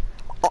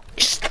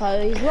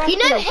 You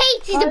know,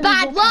 hate is a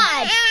bad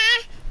word.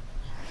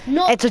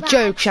 Not It's a bad,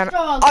 joke, Shanna.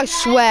 strong. I No,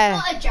 swear.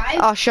 it's not a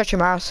joke. Oh, shut your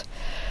mouth.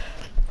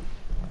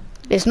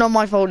 It's not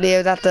my fault,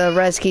 Leo, that the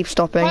res keeps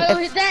stopping. Oh,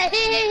 If- there,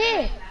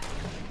 here.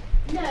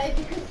 No,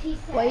 because he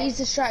said. Wait, he's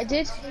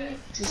distracted.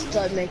 Just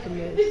don't make a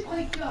move.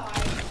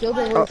 Kill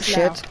the oh roof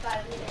now. shit.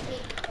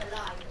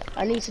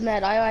 I need some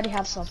med. I already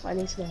have some. I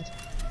need some med.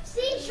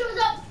 See, she was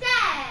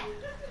upset.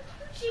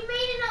 She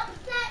made an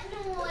upset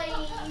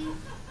noise.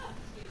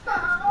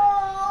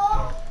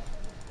 Oh.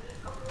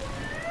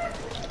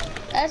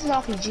 There's an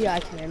RPG I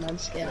can aim. I'm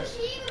scared.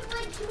 She even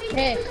went to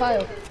me. Here,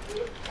 Kyle.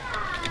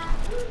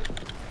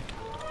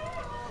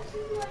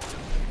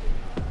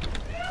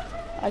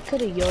 I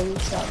could have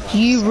yoinked that.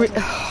 You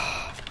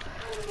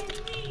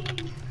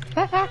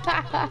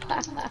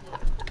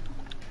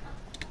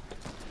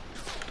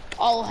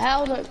Oh,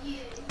 hell no.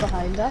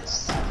 Behind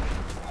us.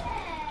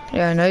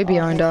 Yeah, I know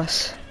behind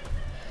us.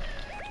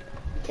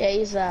 Yeah,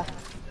 he's there.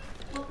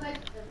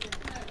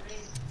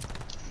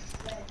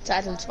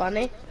 Titan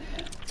 20.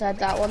 Said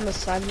that one, the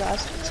sign that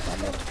us.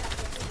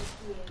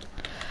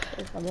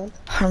 Come on.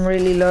 I'm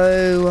really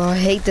low. I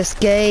hate this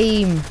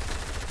game.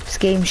 This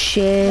game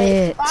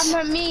shit. Spam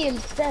at me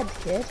instead,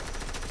 kid.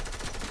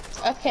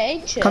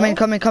 Okay, chill. Come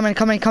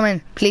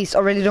in. Please, I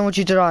really don't want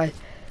you to die.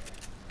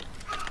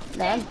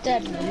 No, I'm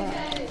dead,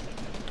 man.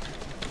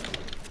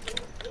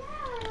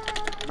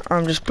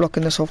 I'm just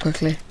blocking this off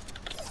quickly.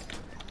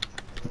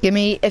 Give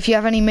me, if you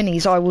have any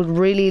minis, I would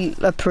really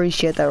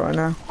appreciate that right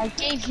now. I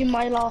gave you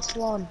my last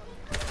one.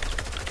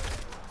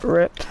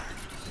 Rip.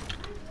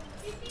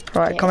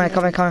 Right, come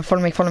here.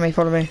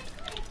 Follow me.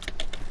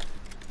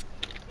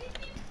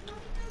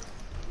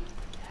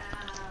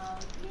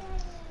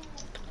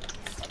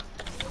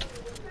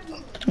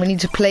 We need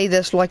to play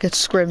this like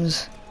it's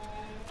scrims.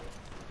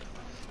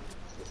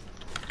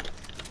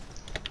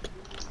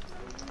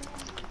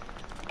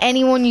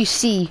 Anyone you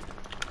see,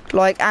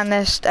 like, and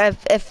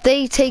if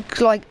they take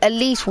like at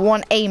least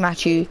one aim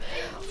at you,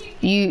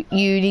 you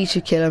need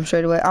to kill them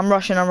straight away. I'm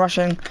rushing.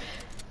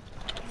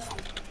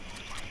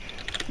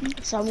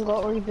 Someone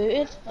got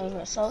rebooted.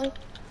 Oh, sorry.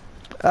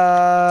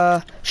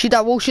 Shoot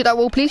that wall,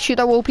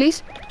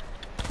 please.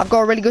 I've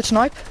got a really good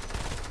snipe.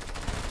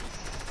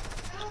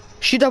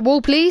 Shoot that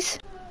wall, please.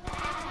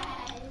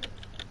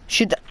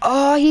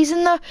 Oh, he's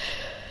in the.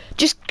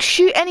 Just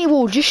shoot any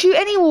wall.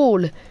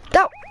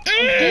 That.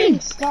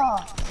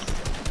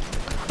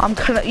 I'm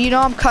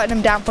cutting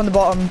him down from the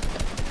bottom.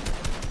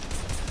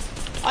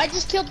 I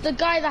just killed the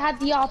guy that had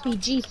the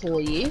RPG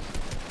for you.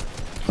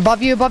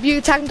 Above you.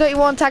 Tag him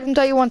 31. I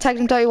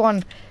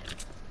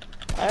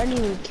don't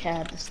even care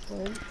at this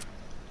point.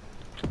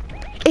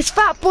 It's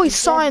Fat Boy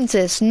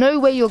Scientist. No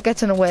way you're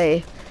getting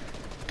away.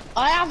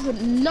 I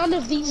have none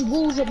of these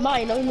walls of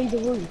mine, only the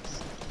roof.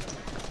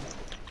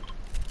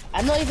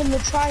 And not even the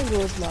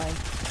triangle is mine.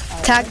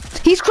 Tag.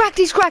 He's cracked.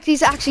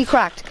 He's actually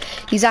cracked.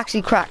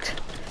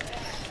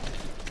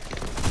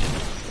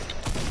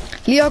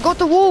 Leo, I got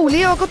the wall.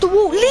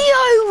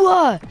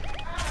 Leo!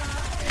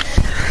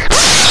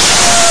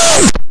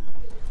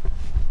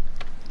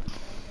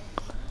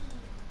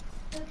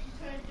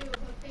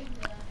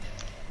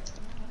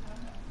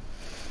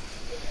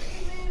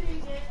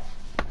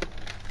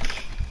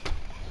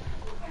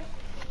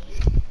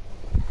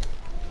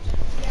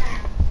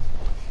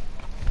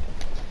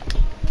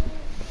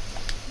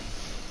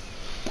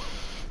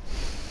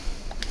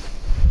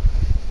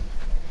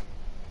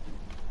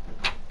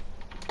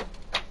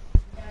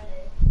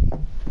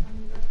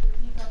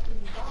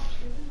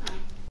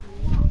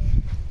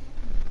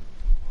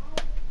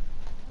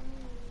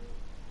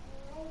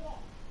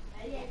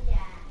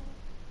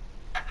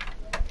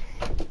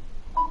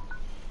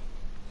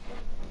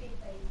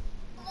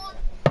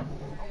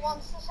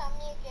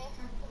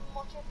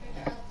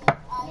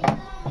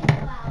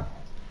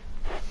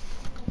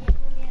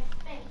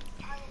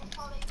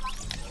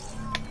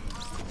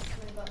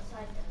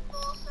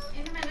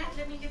 In a minute,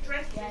 let me get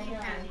dressed if you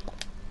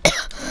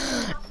can.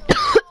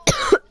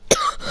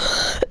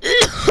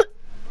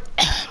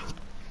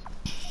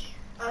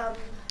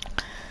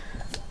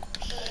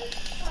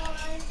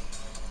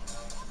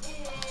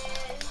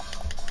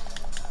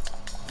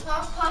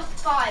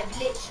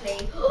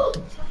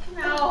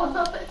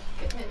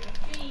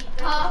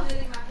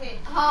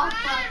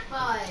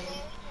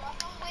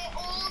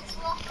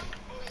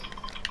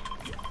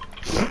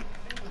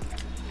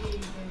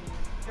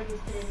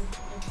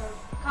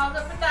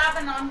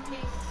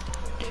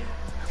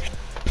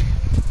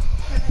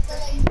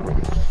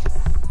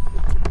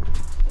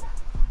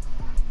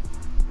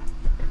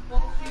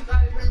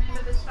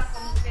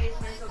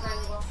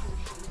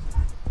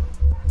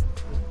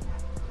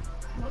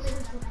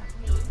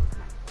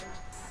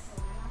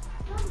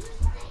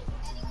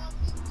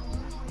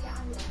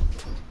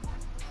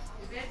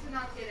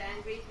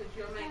 angry because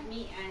you'll make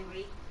me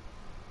angry.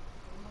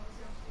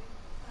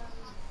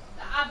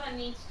 The oven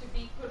needs to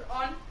be put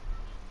on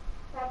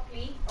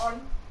properly.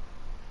 On.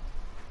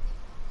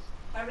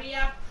 Hurry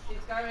up, she's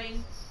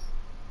going.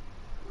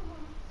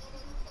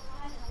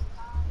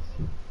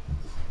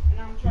 And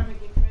I'm trying to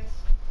get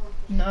dressed.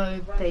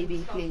 No,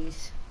 baby,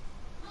 please.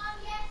 Mom,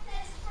 yes,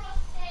 there's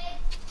frosted.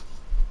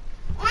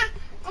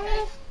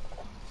 Okay.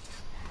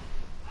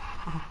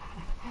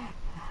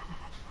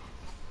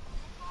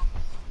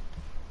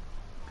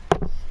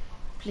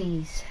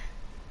 Please.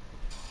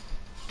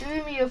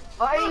 Do me a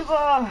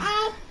favor.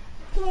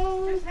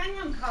 Just hang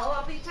on, Cole.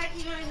 I'll be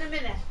taking you in a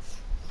minute.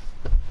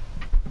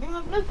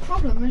 No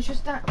problem. It's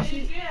just that You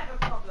she. do have a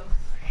problem.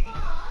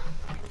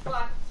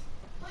 What?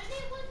 When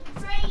it was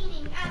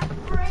raining at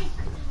break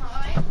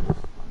time,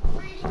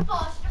 really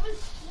fast, it was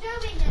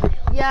snowing a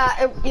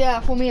little. Yeah,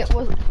 for me it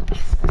was.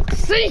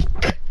 Sick.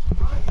 I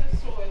also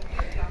saw it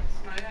like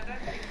snow. I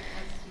don't think it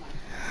was snow.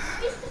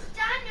 Mrs.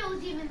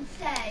 Daniels even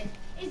said,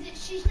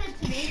 she said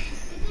to me,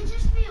 is it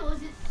just me or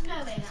is it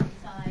snowing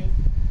outside?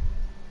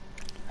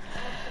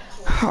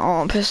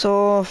 Oh, piss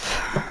off.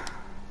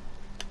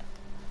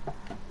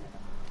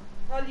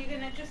 Well, you're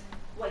gonna just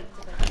wait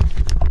a bit.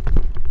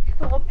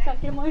 Stop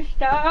touching my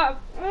stuff.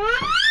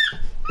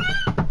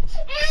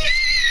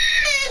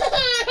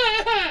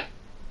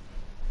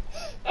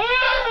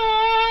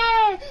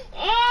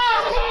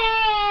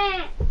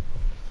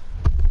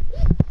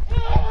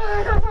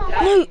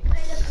 No.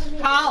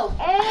 Cole!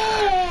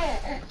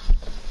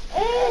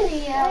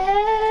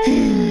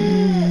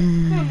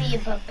 Come here,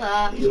 Papa.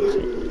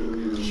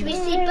 Should we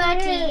see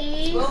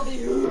Bertie?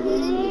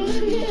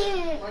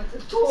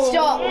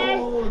 Stop.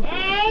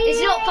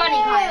 It's not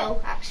funny, Kyle,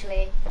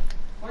 actually.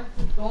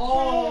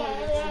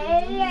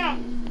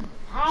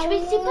 Should we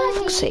see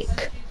Bertie?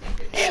 Sick.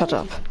 Shut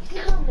up.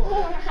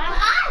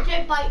 Ah,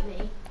 don't bite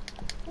me.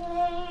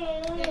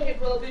 It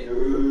will be.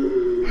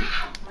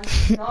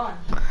 My God.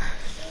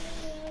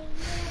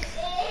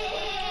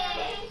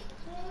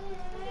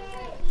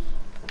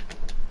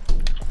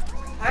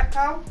 Hi,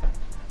 Cole.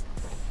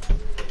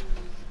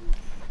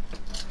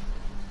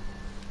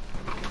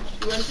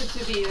 You want it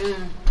to be.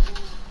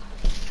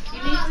 You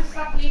need to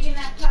stop leaving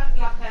that plug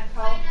like that,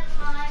 Cole.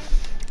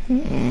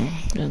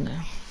 Don't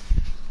know.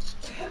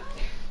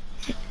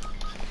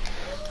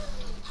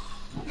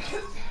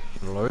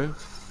 Hello?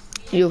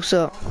 Yo, what's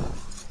up?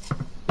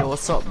 Yo,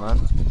 what's up, man?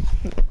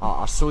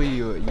 I saw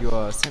you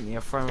sent me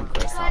a friend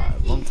request a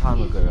long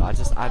time ago. I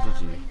just added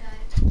you.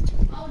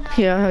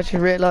 Yeah, I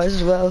didn't realise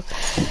as well.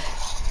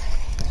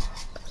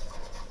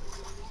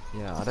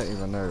 Yeah, I don't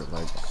even know,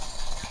 like,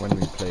 when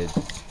we played.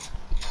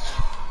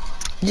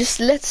 Just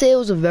let's say it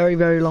was a very,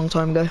 very long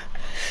time ago.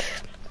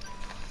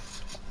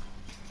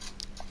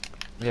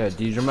 Yeah,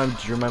 do you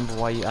remember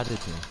why you added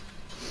me?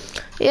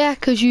 Yeah,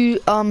 'cause you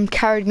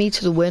carried me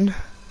to the win.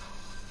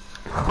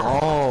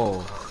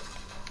 Oh.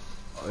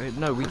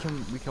 No, we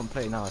can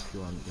play now if you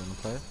want. You wanna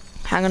play?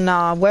 Hang on,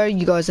 nah. Where are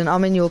you guys in?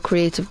 I'm in your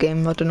creative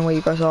game. I don't know where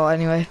you guys are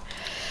anyway.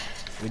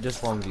 We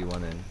just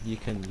 1v1 in. You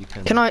can.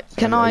 Can I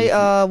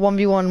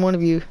 1v1 one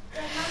of you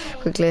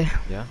quickly?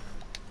 Yeah.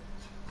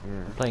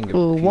 Playing a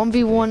Ooh, Pete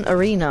 1v1 today.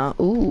 arena.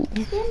 Ooh.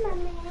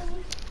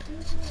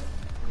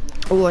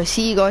 Oh, I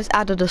see you guys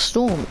added a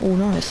storm. Oh,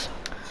 nice.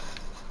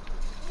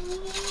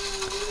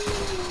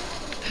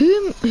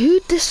 Who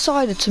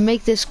decided to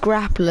make this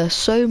grappler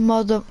so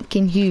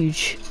motherfucking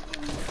huge?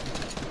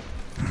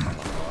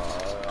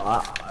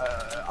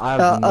 I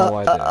have no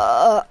idea.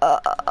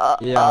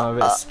 Yeah, I'm a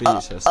bit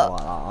speechless about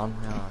that one.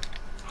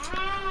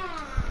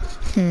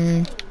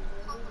 Yeah.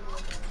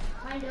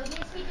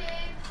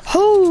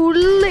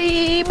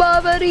 Holy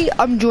buddy!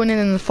 I'm joining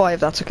in the fight if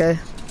that's okay.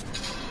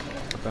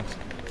 Okay.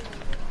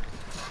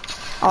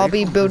 I'll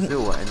be building.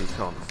 Brazil at any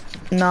chance?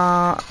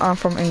 Nah, I'm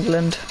from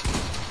England.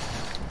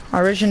 I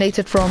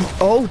originated from.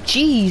 Oh,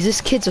 jeez,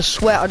 this kid's a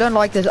sweat. I don't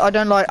like this. I'm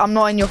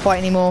not in your fight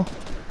anymore.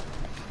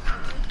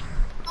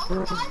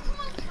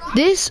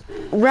 This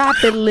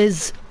rapid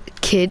Liz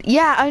kid.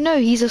 Yeah, I know.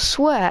 He's a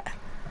sweat.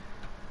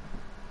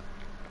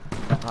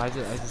 I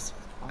just.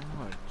 I'm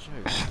not a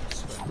joke. I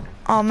swear.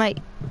 Oh,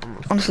 mate.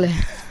 Honestly.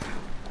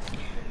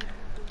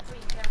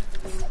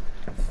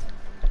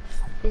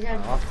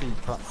 After you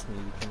claps me,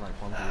 you can like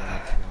 1v1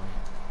 if you want.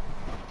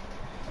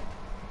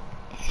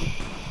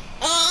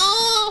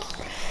 Oh,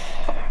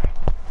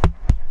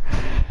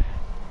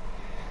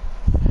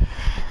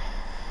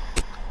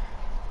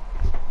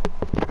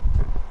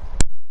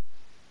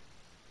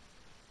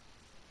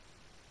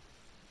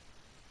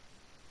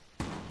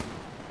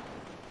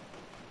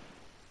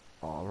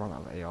 I'll run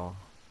out of AR.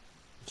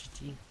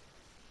 GG.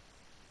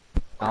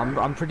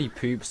 I'm pretty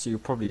poop, so you'll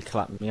probably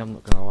clap me, I'm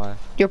not gonna lie.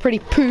 You're pretty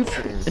poop.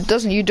 It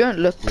doesn't. You don't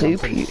look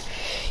poop. You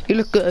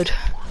look good.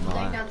 No,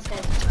 I'm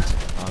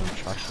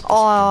trash.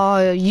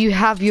 Oh, you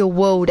have your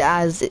world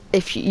as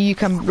if you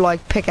can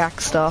like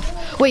pickaxe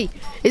stuff. Wait,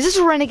 is this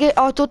a renegade?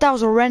 Oh, I thought that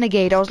was a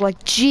renegade. I was like,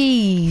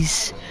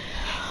 jeez.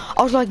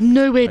 I was like,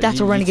 no way,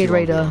 that's a renegade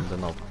raider.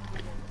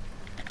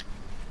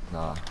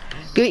 Nah.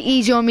 Go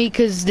easy on me,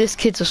 cause this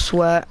kid's a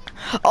sweat.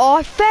 Oh,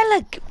 I fell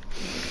like.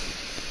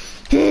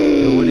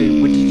 Yo, what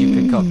did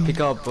you pick up? Pick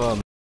up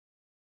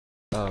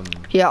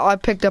Yeah, I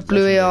picked up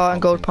blue legendary AR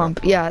and gold pump.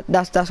 pump. Yeah,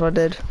 that's what I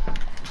did.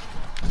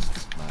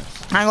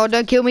 Hang on,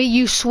 don't kill me,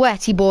 you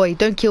sweaty boy.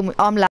 Don't kill me.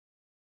 I'm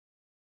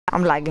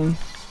lagging.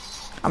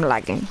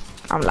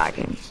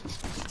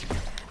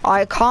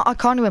 I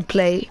can't even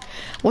play.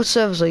 What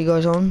servers are you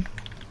guys on?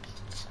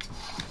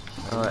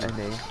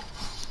 NA.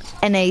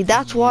 NA,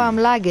 that's why I'm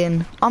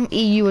lagging. I'm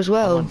EU as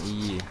well. I'm on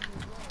EU.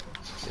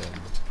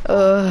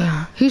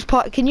 Yeah. Who's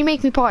part? Can you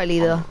make me party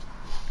leader?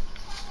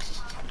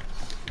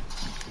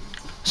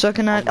 So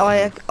can I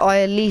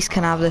at least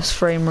can have this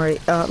frame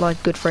rate,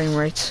 like good frame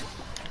rates.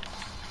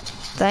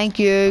 Thank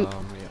you.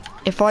 Yeah.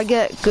 If I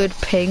get good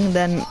ping,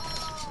 then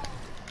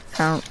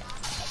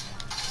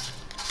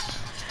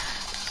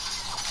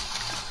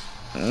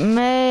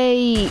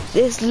mate,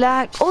 this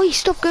lag. Oh,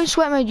 stop going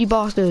sweat mode, you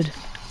bastard.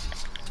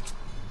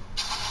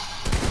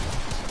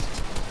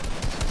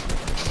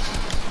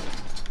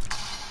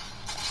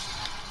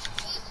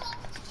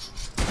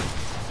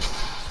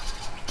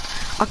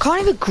 I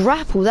can't even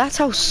grapple, that's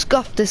how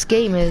scuffed this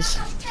game is.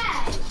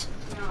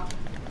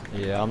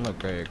 Yeah, I'm not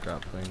great at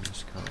grappling,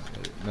 just kind of,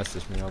 it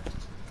messes me up.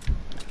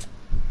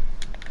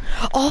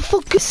 Oh,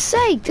 for goodness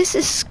sake, this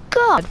is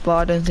scuffed, but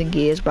I don't think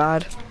he is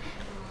bad.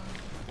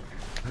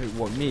 Wait,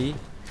 what, me?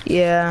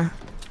 Yeah.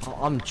 Oh,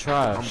 I'm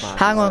trash.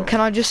 Hang on,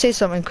 can I just say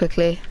something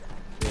quickly?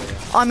 Yeah.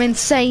 I'm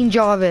insane,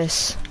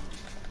 Jarvis.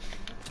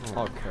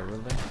 Okay,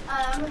 really?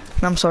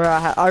 I'm sorry,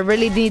 I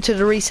really need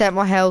to reset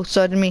my health,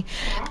 so don't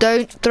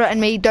threaten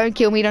me, don't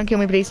kill me,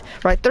 please.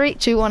 Right, 3,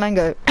 2, 1, and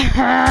go.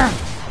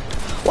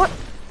 What?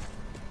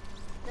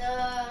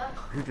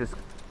 Who just...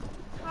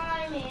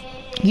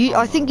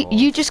 I think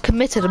you just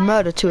committed a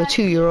murder to a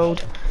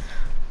 2-year-old.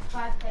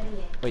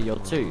 Wait, you're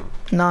 2?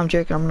 No, I'm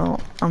joking, I'm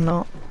not.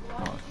 Okay,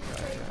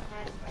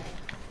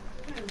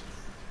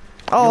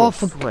 Oh, I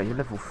swear, you're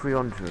level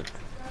 300.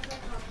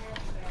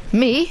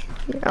 me?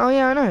 Oh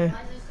yeah, I know.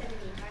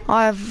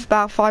 I have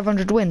about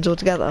 500 wins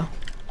altogether.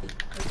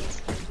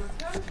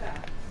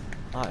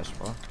 Nice,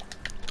 bro.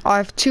 I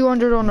have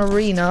 200 on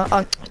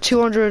arena,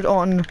 200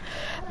 on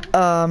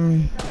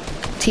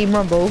Team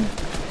Rumble,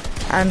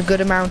 and a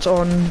good amount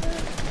on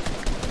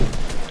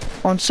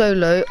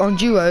solo. On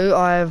duo,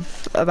 I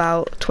have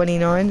about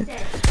 29,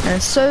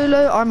 and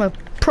solo, I'm a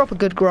proper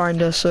good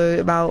grinder, so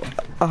about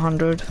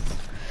 100.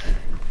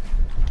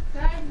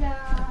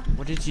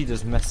 What did you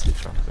just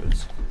message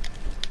rappers?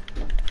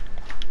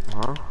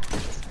 Huh?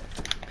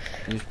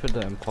 You just put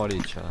that in party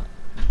chat.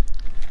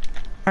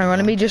 Hang on,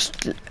 let me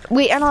just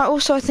wait. And I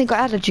think I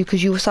added you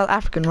because you were South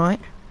African, right?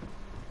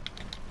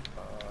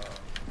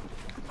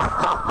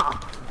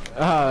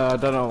 I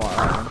don't know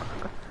what.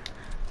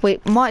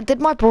 Wait, did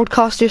my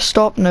broadcast just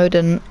stop? No, it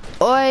didn't.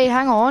 Oi,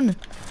 hang on.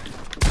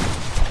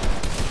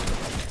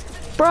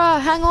 Bruh,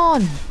 hang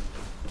on.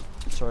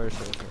 Sorry.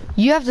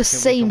 You have the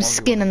same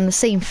skin and the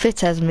same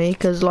fit as me,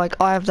 because like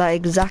I have that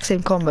exact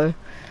same combo.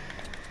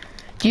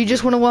 Do you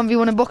just want a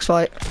 1v1 in box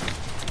fight?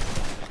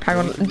 Hang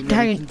on,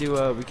 hang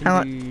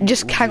on.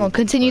 Just hang on.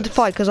 Continue to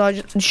fight, because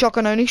I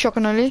shotgun only.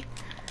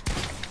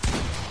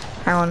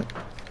 Hang on.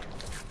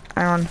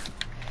 Right.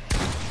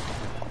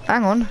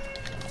 Hang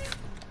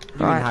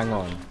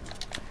on.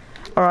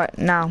 All right,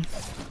 now.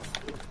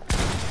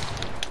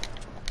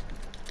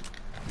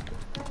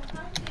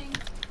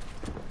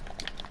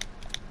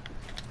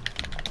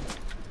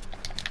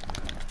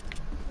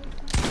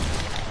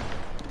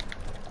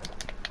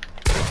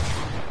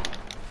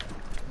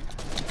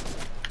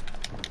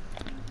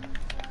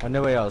 Oh,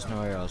 nowhere else.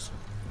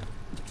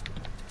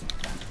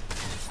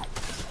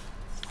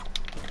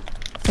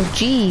 Oh,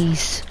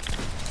 jeez.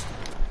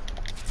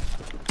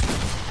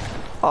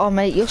 Oh,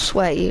 mate, you're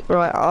sweaty.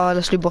 Right,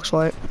 let's do box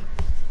fight.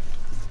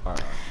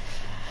 Alright.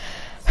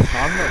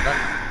 I'm not that...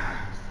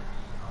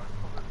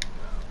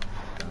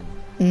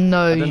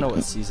 No. I don't know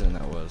what season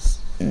that was.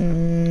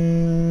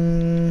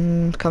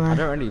 Come I on.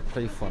 don't really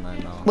play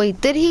Fortnite now. Wait,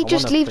 did he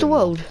just leave the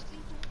world?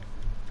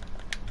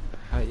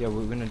 Yeah,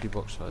 we're gonna do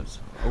box fights.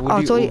 Oh,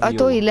 I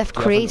thought he left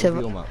creative.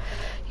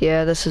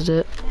 Yeah, this is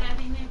it.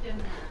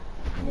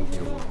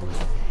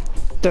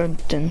 Dun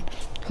dun.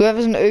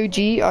 Whoever's an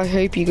OG, I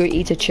hope you go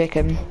eat a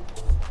chicken.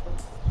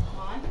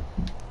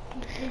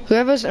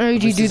 Whoever's an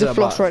OG, do the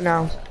floss right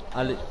now.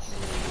 No,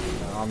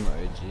 I'm not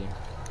OG.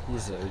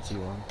 He's the OG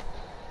one.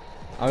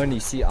 I only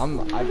see. I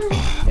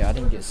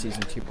didn't get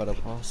season 2 battle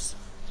pass.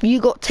 You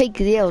got Take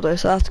the L though,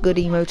 so that's a good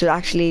emo to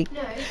actually.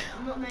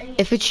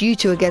 If it's you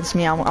two against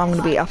me, I'm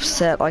gonna be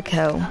upset like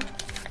hell.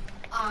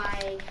 Oh,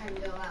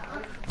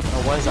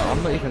 why is that?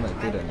 I'm not even that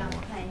good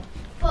anymore.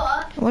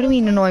 What do you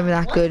mean you're not even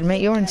that good,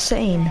 mate? You're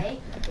insane.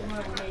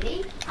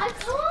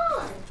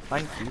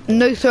 Thank you.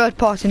 No third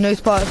party.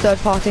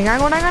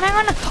 Hang on.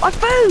 I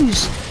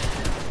froze!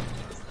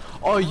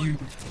 Oh, you...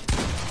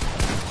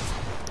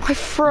 I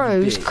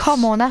froze. Bitch.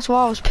 Come on, that's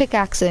why I was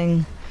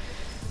pickaxing.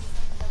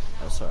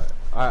 That's alright.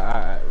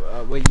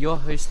 Wait, you're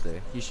host though.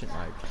 You shouldn't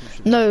like. You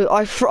should No,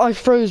 I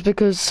froze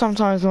because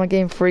sometimes my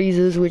game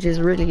freezes, which is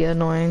really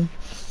annoying.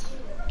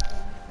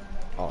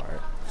 Alright.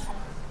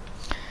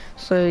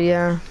 So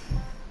yeah.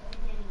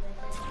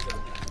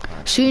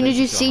 Soon as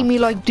you see me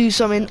like do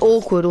something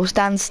awkward or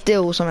stand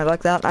still or something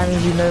like that, that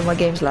means you know my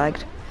game's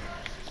lagged.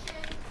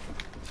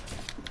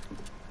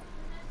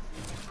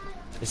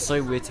 It's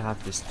so weird to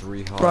have this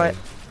 3 high. Right.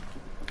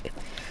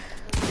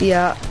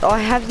 Yeah, I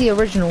have the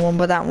original one,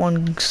 but that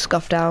one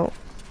scuffed out.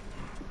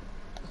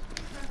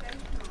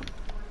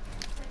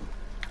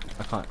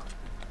 I can't.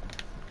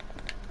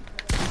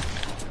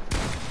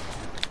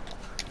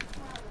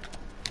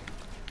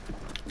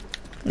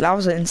 That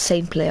was an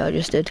insane play I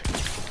just did.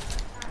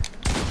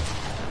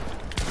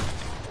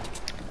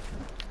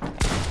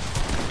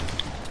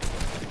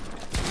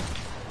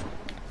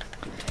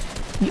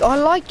 I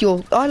like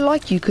you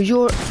because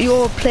you're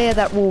a player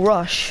that will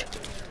rush.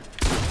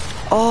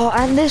 Oh,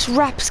 and this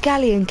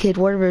rapscallion kid,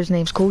 whatever his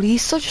name's called,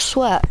 he's such a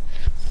sweat.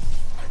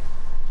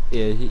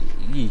 Yeah,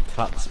 he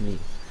claps me.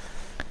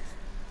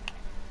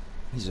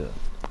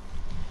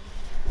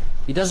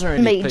 He doesn't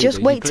really Mate, play, just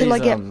though. wait till I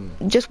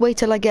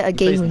get a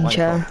gaming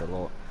chair. A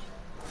lot.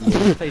 Yeah,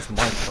 he plays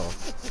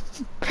Minecraft.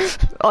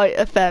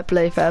 Fair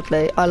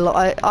play.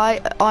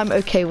 I'm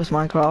okay with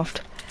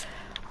Minecraft.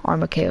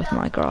 I'm okay with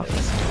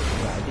Minecraft.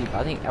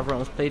 I think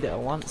everyone's played it at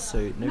once, so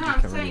nobody No,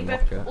 can really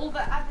mock it. all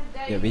the other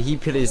days. Yeah, but he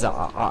plays that.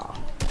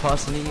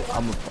 Personally,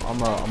 I'm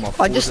a.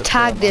 I just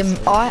tagged him.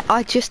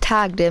 I just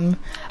tagged him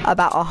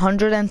about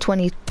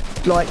 120.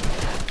 Like,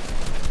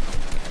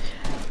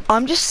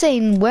 I'm just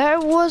saying, where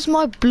was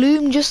my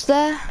bloom just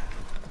there?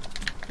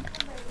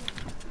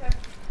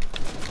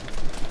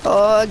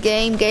 Oh,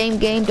 game,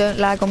 don't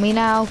lag on me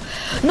now.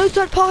 No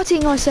third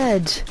partying, I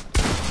said.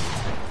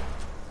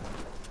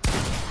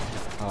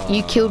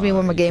 You killed me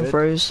when my game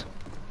froze.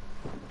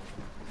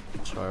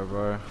 Sorry,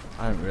 bro.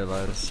 I didn't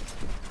realise.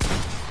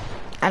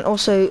 And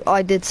also,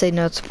 I did say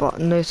no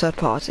third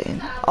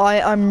party.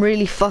 I'm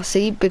really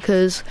fussy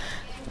because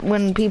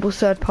when people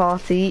third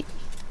party,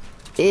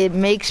 it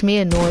makes me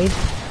annoyed.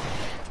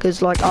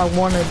 Because like I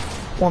wanted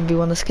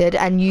 1v1 this kid,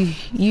 and you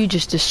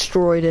just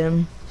destroyed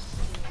him.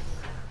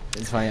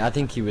 It's funny. I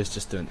think he was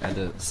just doing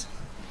edits.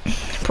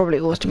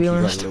 Probably was, to be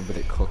honest. He got a little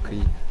bit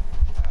cocky.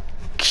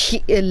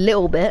 A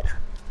little bit.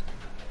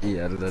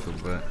 Yeah, a little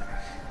bit.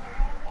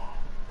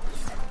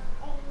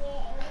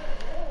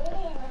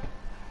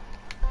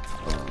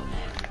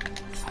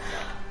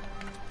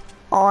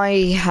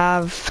 I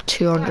have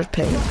 200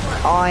 ping.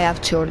 I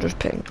have 200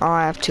 ping.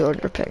 I have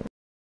 200 ping.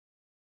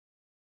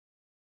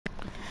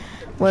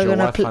 We're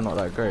gonna play. Not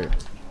that great.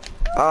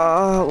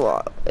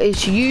 Well,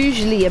 it's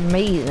usually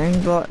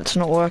amazing, but it's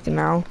not working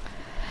now.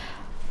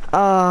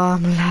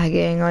 I'm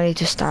lagging. I need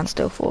to stand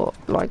still for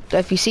like.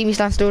 If you see me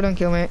stand still, don't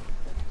kill me.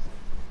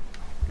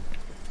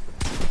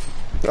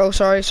 Oh,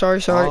 sorry.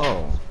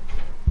 Oh.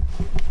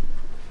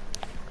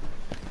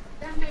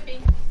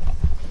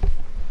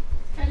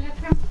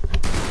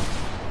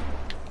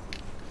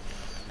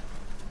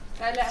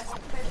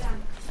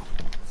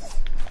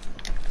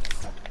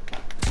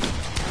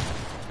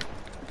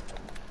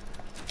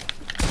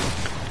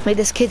 Mate,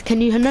 this kid,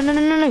 can you?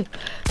 No.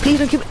 Please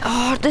don't kill me.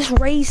 Oh, this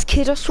raised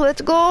kid, I swear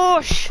to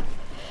gosh.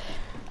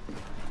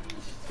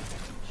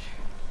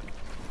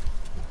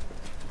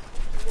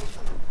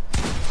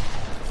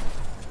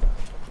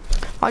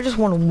 I just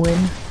want to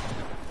win.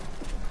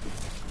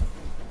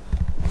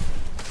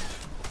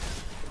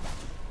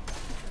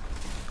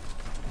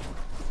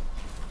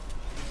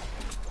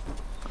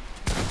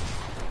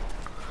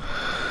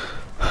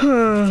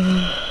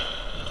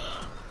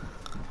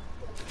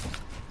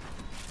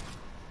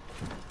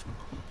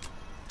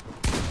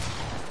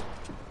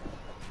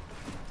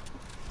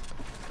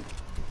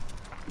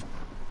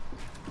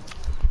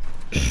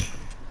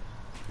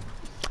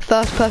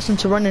 First person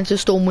to run into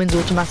storm wins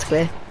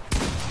automatically.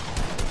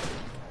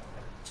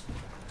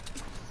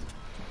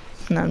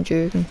 No, I'm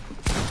joking.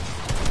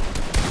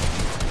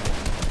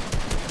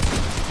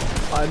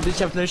 I did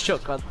have no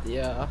shotgun.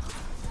 Yeah.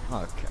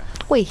 Okay.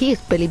 Wait, he is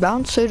Billy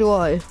Bound, so do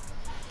I.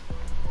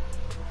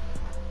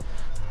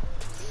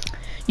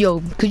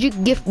 Yo, could you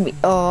give me?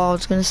 Oh, I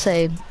was gonna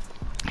say,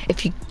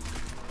 if you,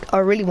 I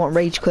really want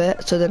rage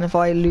quit. So then, if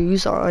I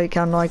lose, I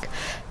can like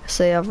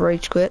say I've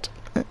rage quit.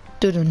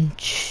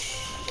 Dudunch.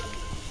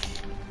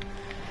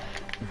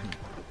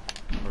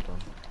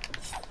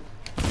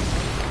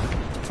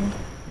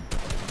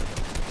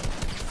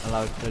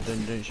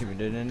 Don't shoot me.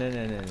 No.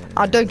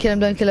 Don't kill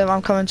him.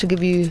 I'm coming to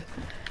give you.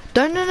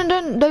 Don't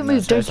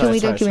move. Don't kill me.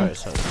 Sorry.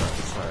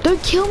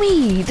 Don't kill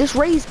me.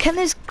 Can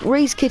this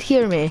raise kid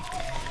hear me?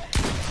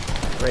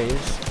 Raise?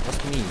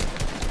 What's me?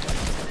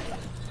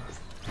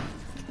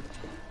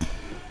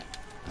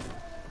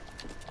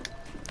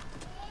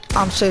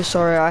 I'm so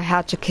sorry. I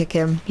had to kick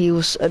him. He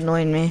was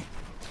annoying me.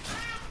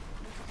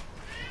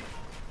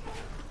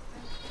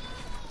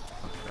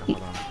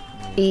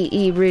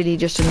 He really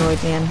just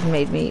annoyed me and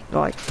made me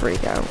like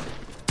freak out.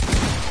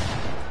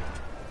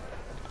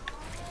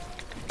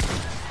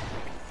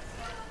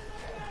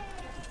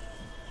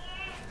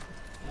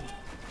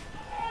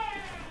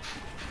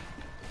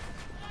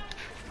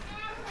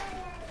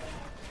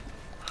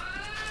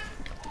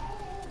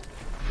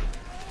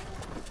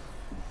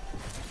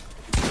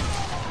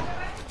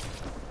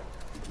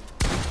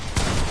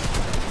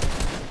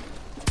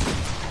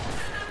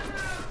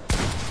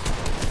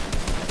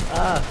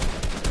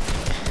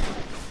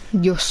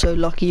 You're so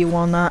lucky you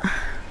won that.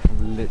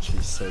 I'm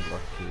literally so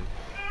lucky.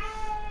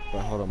 But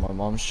hold on, my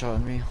mom's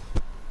shouting me.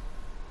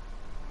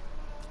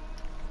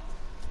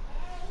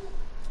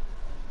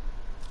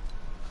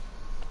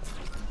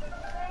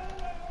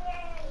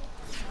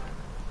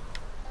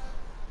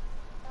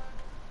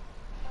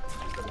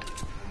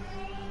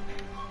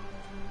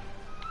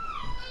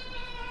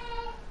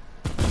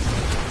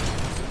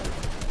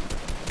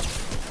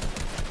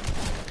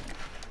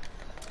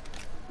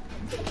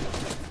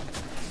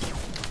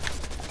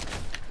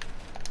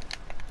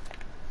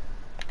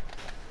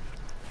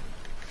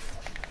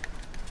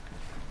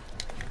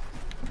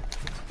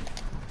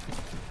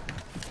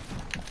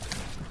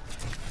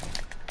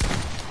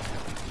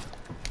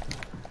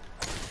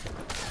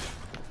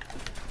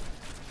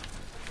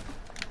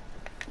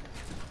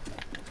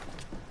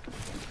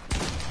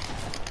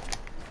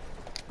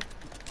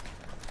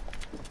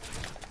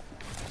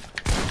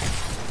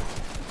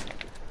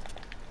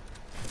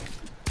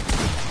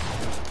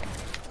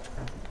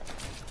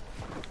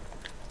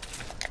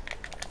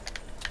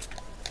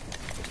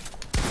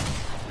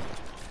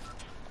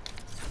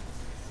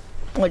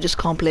 I just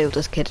can't play with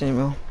this kid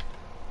anymore.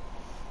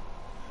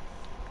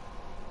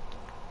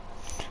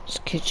 This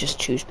kid's just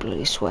too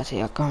bloody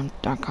sweaty. I can't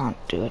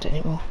do it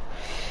anymore.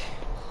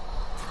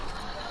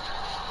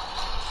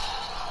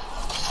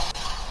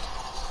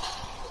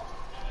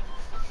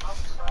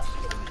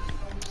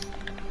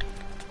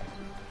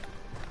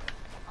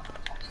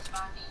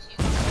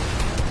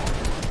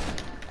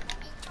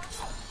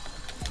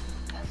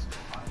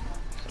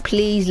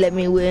 Please let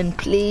me win.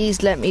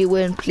 Please let me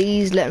win.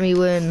 Please let me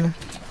win.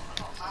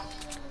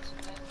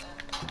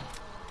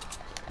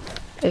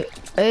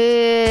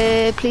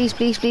 Please,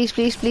 please, please,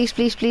 please, please,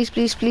 please, please,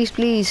 please, please,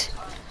 please.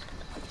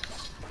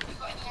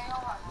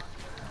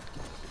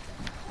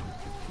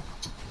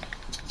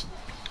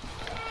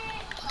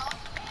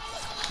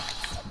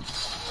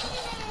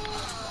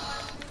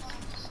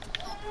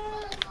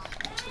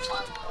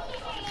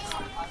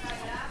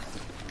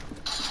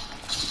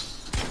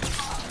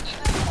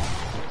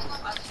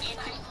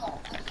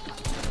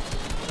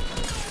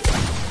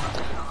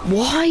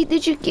 Why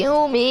did you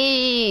kill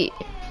me?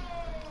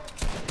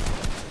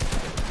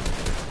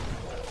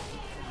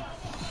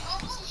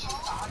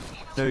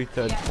 No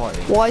third party.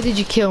 Why did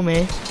you kill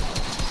me?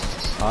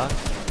 Huh?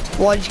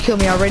 Why did you kill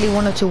me? I really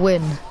wanted to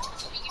win.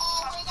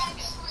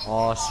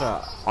 Oh,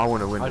 sir. I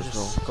want to win as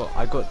well.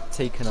 I got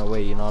taken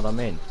away, you know what I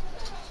mean?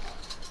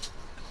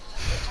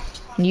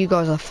 You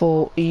guys are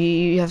 4.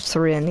 You have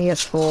 3 and he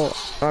has 4.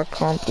 I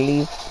can't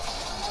believe.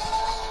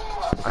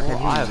 I can hear I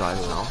you have guys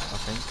 4, now. I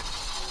think.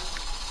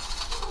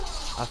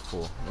 I have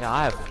 4. Yeah,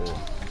 I have 4.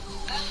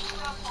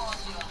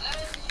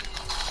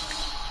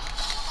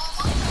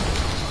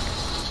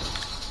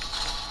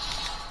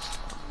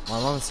 My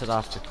mum said I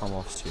have to come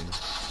off soon.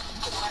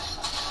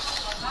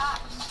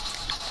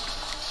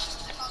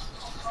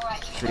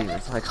 Stream,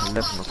 it's like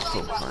 11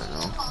 o'clock right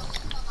now.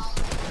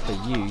 But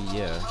you,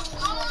 yeah.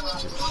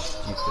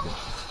 You couldn't.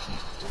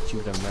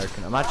 Stupid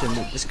American. Imagine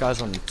this guy's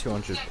on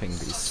 200 ping,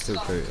 but he's still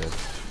goated.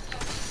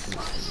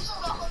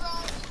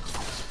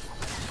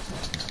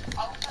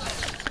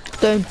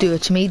 Don't do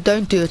it to me.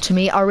 Don't do it to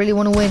me. I really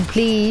want to win,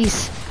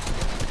 please.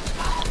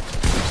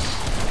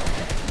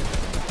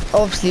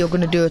 Obviously you're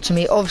gonna do it to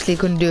me. Obviously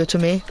you're gonna do it to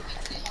me.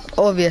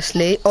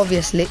 Obviously. I'll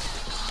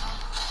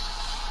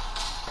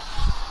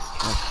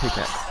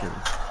pickaxe him.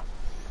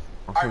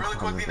 Alright, really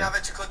quickly, now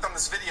that you clicked on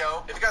this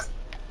video, if you guys...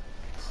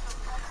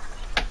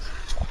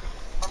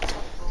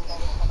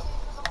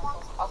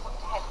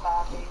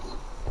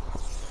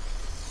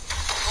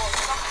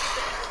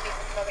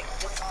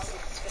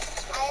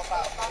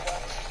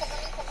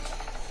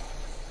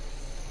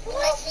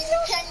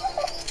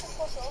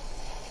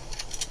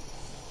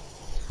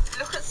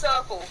 Look at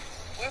Circle.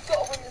 We've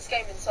got to win this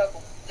game in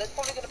Circle. There's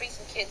probably going to be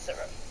some kids that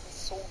are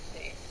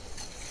salty.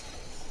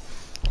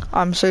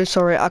 I'm so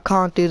sorry. I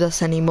can't do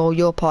this anymore.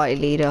 You're party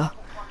leader.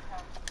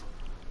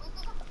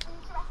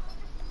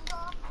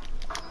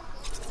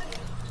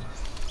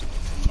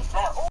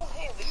 They're all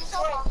here. We can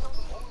try and all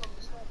on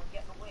the storm and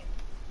get the win.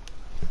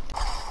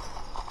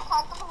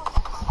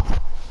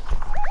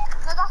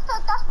 No,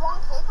 that's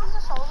one kid. He's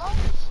a solo.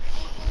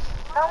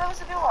 No, there was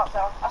a duo up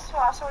there. I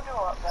swear I saw a duo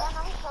up there. Yeah,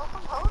 no, he killed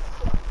them both.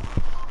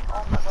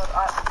 Oh my god, I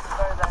have to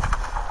go then.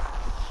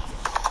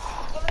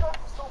 I'm gonna go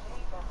for the storm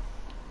either.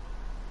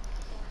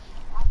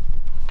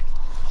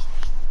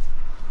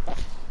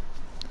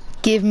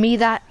 Give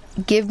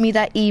me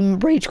that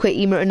rage quit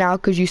emote now,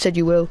 because you said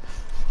you will.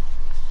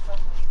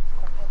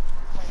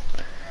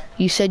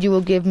 You said you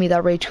will give me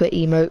that rage quit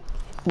emote.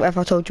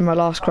 Whatever I told you my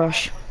last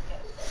crush.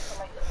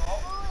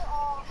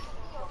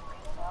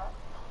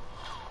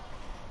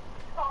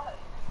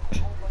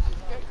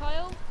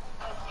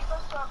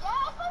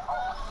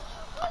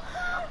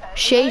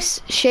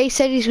 Shay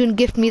said he's gonna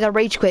gift me that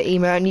rage quit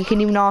emote, and you can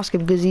even ask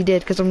him because he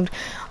did. Because I'm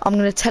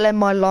gonna tell him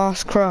my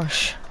last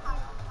crush.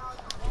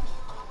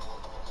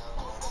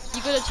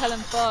 You gotta tell him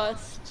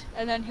first,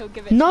 and then he'll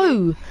give it.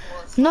 No,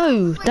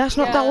 no, that's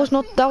not. Yeah.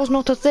 That was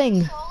not a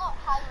thing.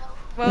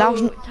 Well, That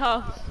was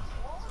tough.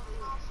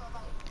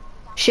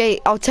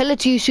 Shay, I'll tell it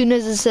to you as soon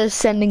as it says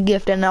sending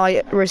gift and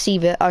I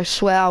receive it. I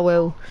swear I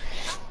will.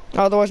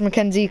 Otherwise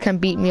Mackenzie can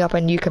beat me up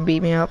and you can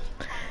beat me up.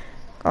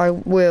 I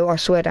will, I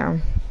swear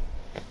down.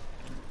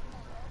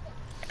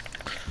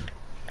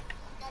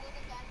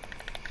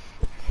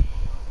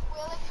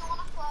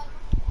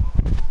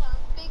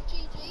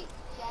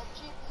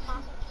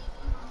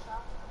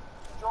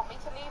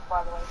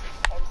 By the way,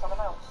 so someone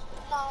else.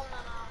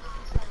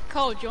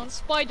 Cole, do you want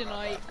Spider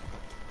Night?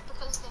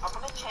 I'm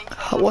gonna change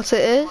What's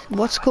it is?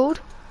 What's it called?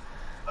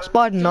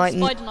 Spider Night.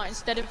 Spider Night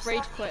instead of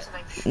Rage Quit.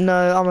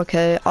 No, I'm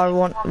okay. I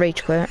want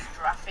Rage Quit.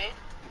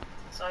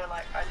 So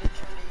like I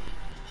literally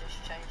just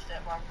changed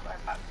it, but I'm going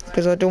back to it.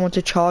 Because I don't want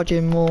to charge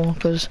him more,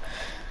 because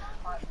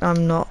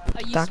I'm not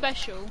Are you that...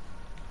 special?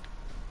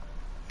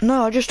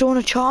 No, I just don't want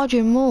to charge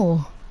him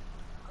more.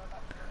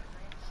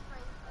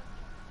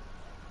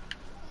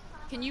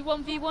 Can you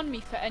 1v1 me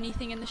for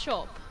anything in the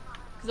shop?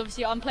 Because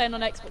obviously I'm playing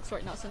on Xbox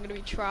right now, so I'm going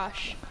to be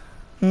trash.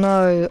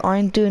 No, I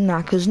ain't doing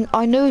that, because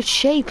I know it's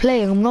Shay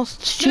playing, I'm not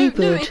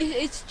stupid.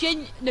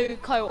 No,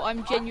 Kyle,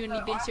 I'm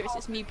genuinely being serious,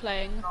 it's me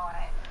playing.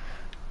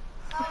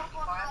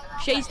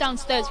 Shay's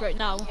downstairs right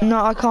now.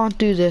 No, I can't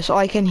do this.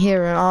 I can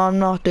hear him. I'm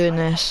not doing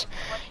this.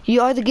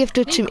 You either gift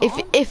it to me.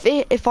 If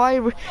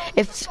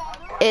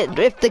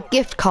the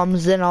gift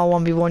comes, then I'll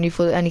 1v1 you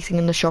for anything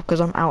in the shop because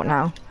I'm out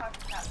now.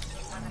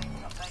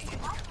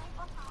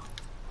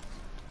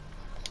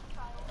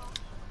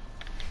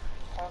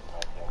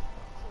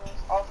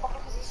 Oh, probably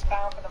because he's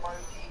spam with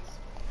emojis.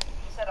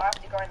 He said I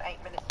have to go in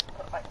 8 minutes to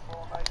put like 4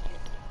 emojis.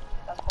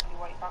 That's probably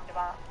what he found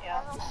about.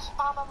 Yeah.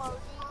 Spam emojis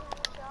in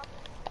the shop.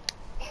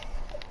 If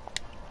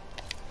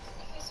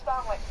you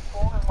spam like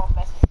 4 in one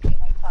message, you get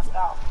like timed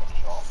out, I'm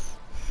pretty sure.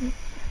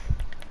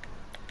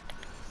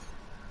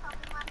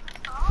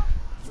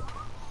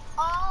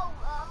 Oh,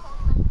 okay.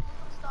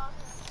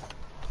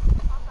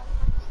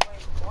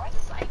 Wait, why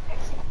does Apex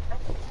even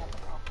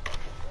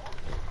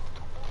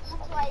You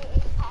play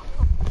Apex.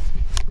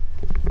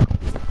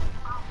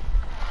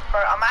 Bro,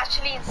 I'm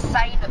actually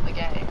insane at the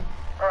game.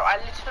 Bro, I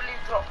literally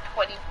drop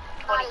 20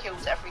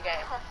 kills every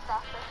game.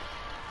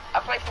 I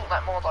play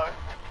Fortnite more though.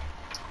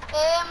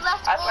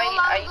 Let's I all play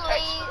land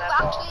Apex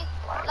whenever,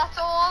 like... let's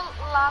all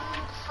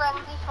land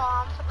friendly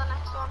farm for the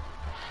next one.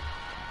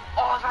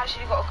 Oh, I've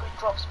actually got a good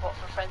drop spot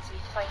for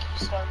Frenzy. Thank you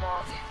so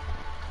much.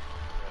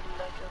 You're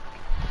a legend.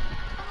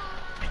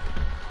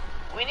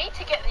 We need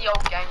to get the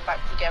old gang back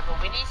together.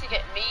 We need to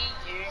get me,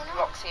 you,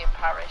 Roxy and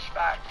Parish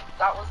back.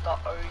 That was the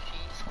OG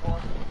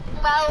squad.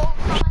 Well,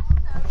 not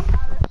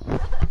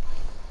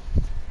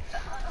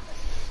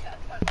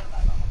necessarily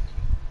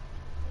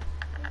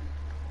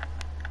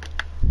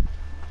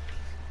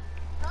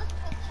Paris.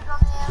 Pictured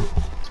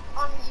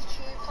on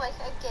YouTube, like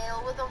a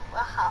girl with a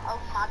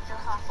magic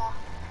hat on.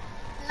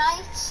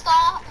 Night,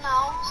 start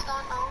now.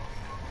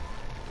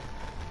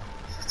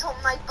 It's on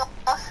my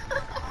boss.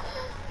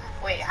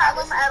 Wait, how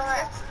Tell does him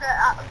Elliot,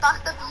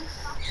 back the beef.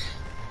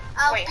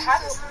 Wait, how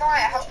does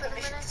Night have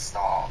permission to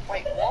start?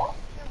 Wait, what?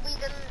 We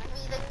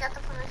didn't get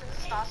the permission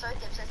to start, so it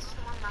gives it to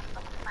someone left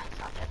on the night.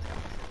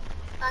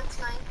 Thanks,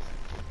 Night.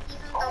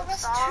 Even Oh, though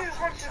that's start.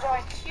 200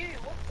 IQ.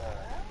 What the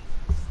hell?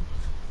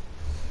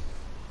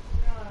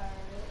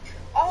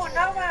 Oh,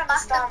 now I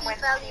understand when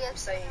people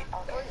say,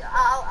 okay.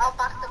 I'll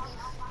back the beef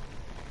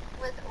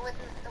with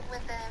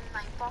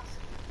Night Boss.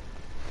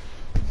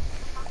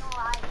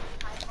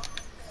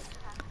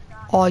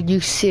 Are you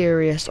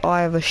serious?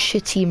 I have a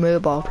shitty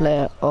mobile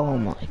player. Oh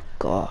my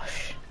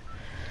gosh.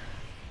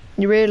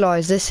 You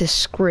realise this is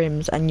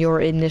scrims and you're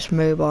in this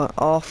mobile.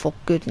 Oh, for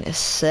goodness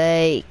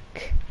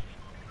sake.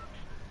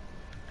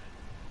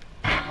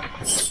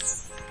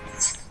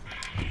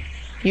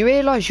 You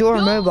realise you're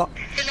a mobile.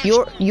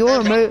 You're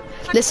a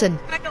Listen.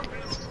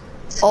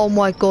 Oh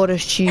my god,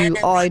 it's you.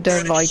 I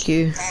don't like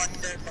you.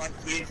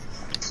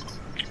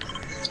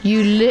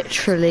 You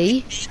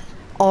literally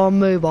are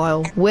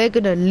mobile. We're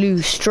gonna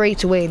lose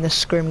straight away in the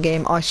scrim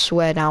game, I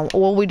swear now.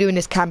 All we're doing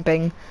is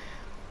camping.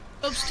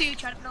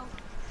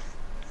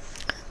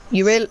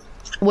 You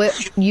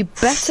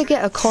better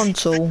get a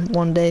console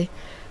one day,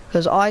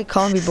 because I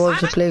can't be bothered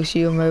to play with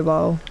you on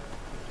mobile.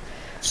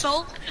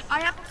 So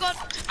I have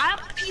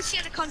a PC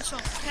and a console.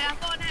 Okay, I've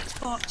got an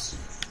Xbox.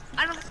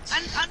 And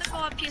I've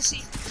got a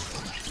PC.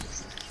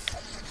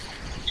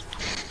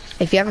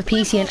 If you have a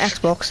PC and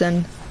Xbox,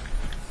 then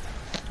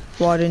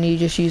why don't you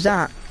just use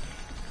that?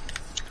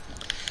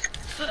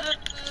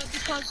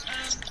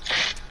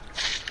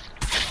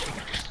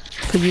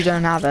 Because you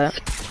don't have it.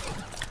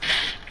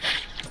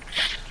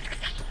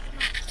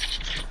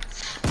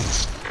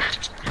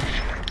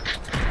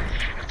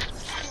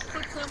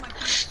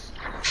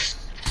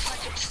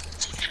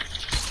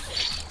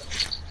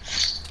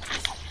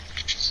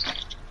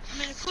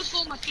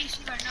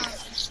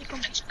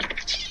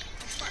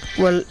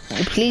 Well,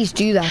 please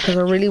do that because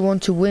I really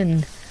want to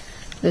win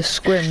the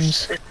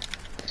scrims.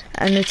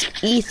 And it's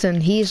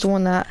Ethan, he's the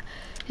one that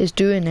is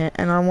doing it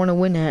and I want to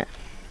win it.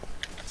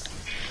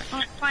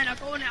 Alright, fine, I'll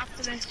go on it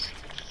after this.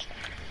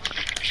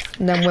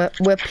 And then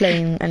we're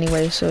playing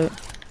anyway, so...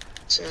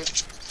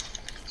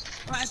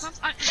 Right, if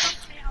I'm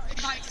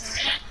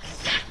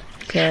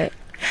Okay.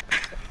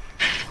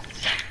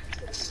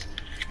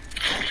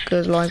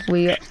 Because like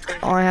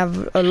I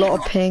have a lot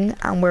of ping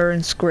and we're in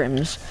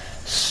scrims,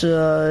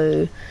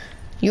 so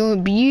you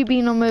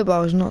being on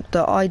mobile is not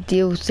the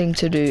ideal thing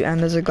to do. And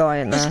there's a guy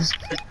in there.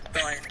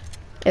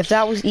 If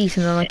that was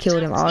Ethan and I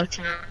killed him,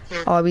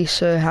 I'd be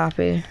so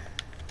happy.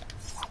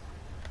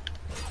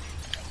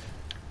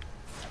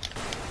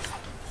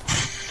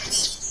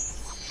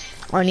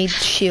 I need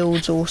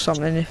shields or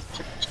something.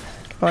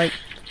 If like,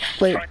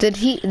 wait, did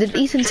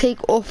Ethan take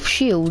off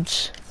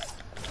shields?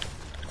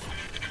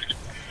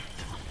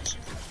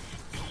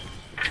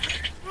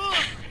 Bro,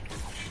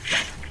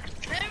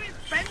 they're in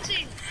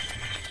frenzy.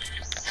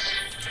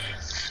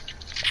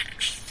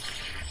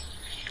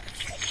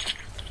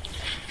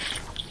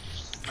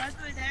 By the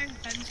way, they're in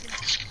frenzy.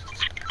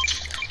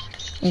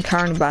 I'm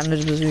carrying a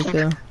bandage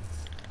bazooka.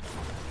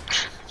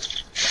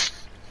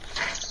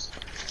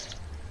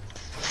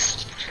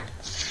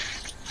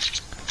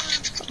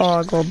 Oh,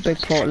 I got a big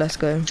pot, let's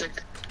go.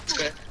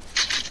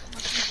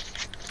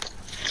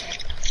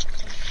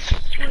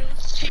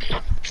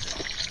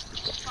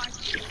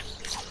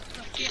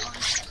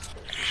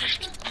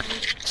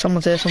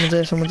 Someone's here, someone's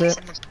here, someone's here.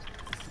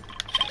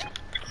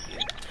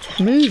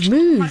 Move,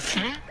 move!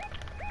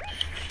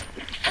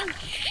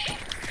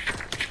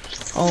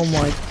 Oh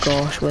my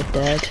gosh, we're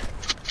dead.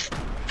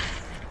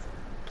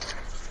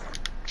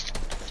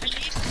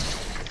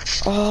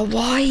 Oh,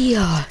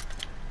 why?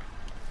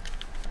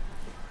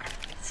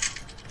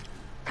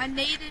 I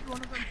needed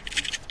one of them.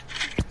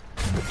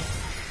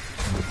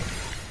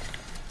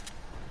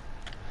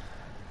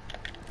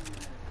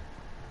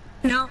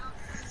 No.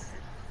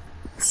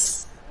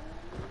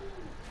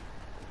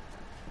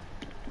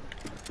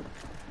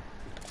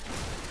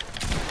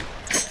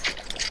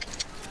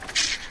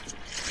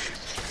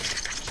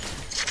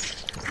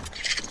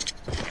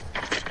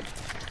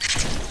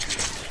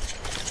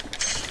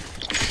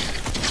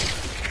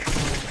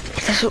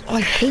 That's what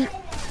I hate.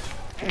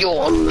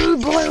 Your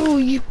mobile,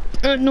 you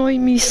annoy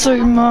me so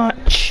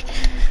much.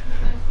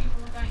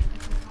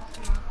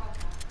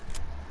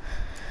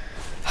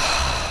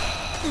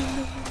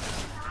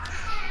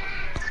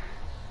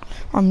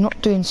 I'm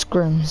not doing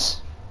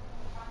scrims.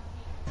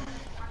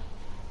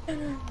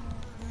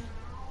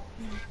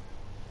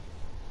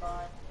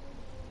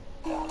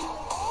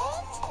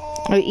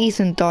 Oh,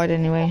 Ethan died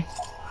anyway.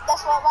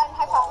 That's what Ryan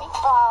has at me.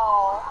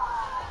 Oh.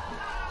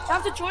 You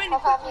have to join me.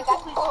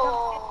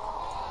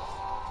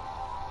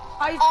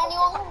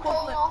 Anyone can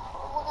join us.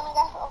 We're gonna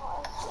get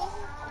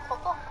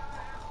public.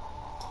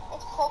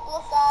 It's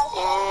public, guys.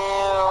 Ew.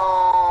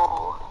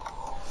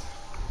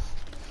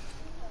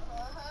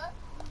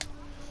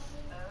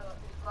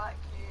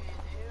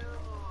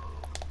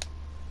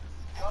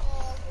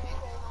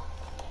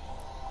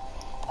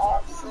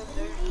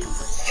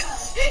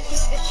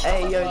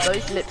 Hey yo,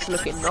 those lips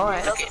looking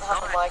nice.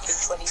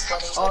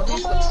 Oh,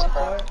 who's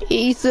got the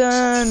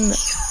Ethan!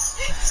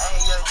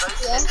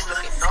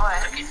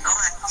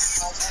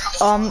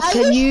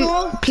 Can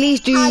you please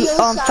do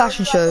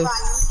fashion show?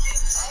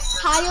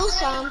 Kyle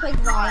sounds like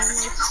Ryan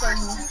likes so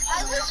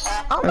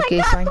much.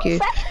 Okay, thank you.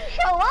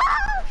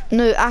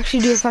 No,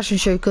 actually do a fashion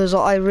show because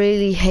I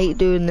really hate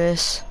doing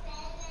this.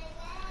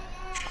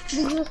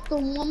 We just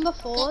done one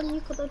before and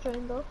you could have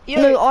joined us.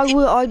 No, I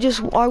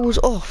was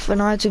off and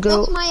I had to go.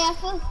 That's my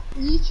effort.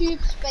 YouTube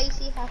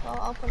Spacey Heifer,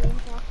 I'll put it in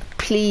there.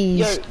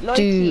 Please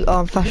do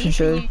fashion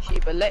show.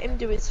 YouTuber, let him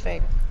do his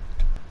thing.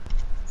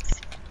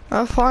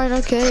 Oh, fine,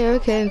 okay.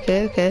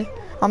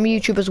 I'm a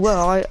YouTuber as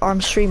well.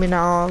 I'm streaming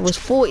now. I was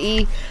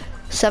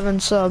 47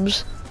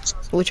 subs,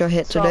 which I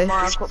hit today.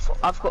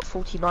 I've got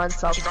 49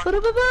 subs.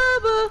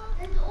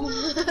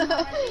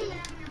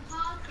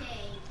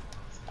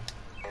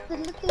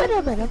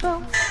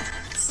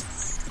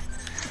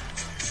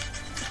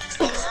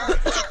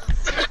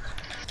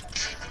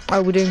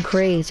 Oh, we're doing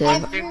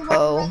creative.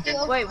 Oh.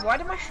 Wait, why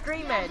did my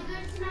stream end?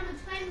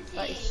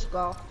 That is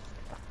scuffed.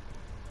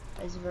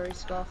 That is very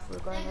scuffed. We're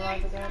going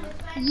live again.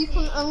 You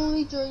can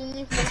only join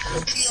if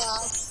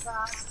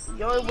you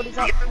Yo, what is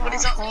up? What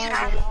is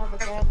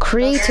up?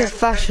 Creative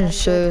fashion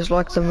show is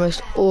like the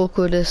most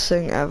awkwardest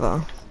thing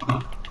ever.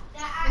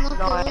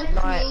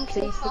 Night,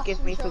 please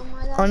forgive me for.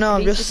 Oh no,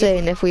 I'm just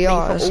saying if we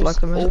are, it's like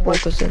the most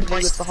awkward thing.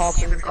 With the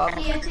harpoon gun.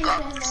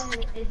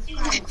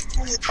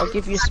 I'll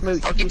give you a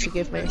smooch if you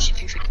forgive me.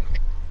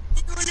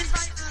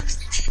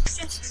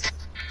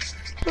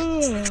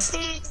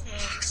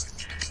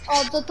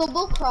 Oh, the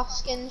double cross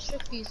skin is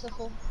just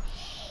beautiful.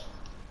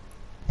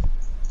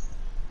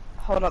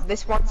 Hold up,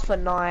 this one's for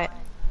night.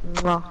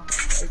 Mwah.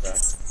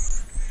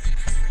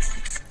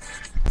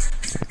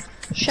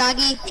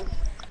 Shaggy,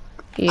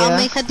 Yeah. I'll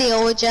make a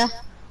deal with you.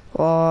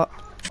 What?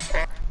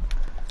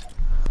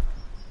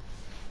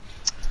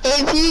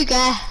 If you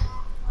get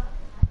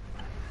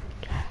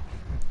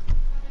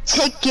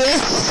to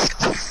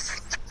gift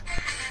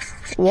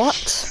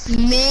What?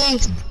 me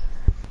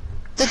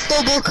the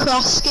double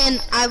cross skin,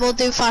 I will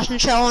do fashion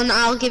show and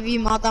I'll give you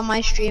mod on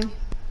my stream.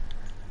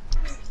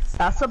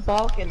 That's a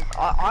bargain.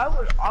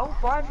 I'll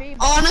buy V.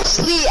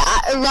 Honestly,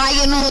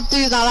 Ryan would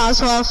do that as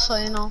well, so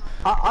you know.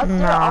 I'll do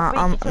it.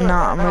 I'll beat you to it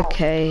right I'm now.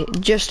 okay.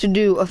 Just to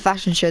do a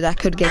fashion show that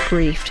could get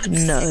griefed.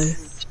 No.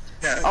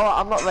 Oh,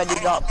 I'm not ready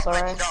up,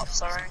 sorry.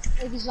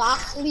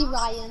 Exactly,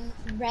 Ryan.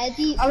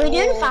 Ready. Are we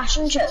doing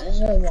fashion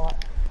shows or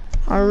what?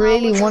 I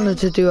really wanted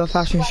to do a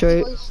fashion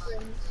show.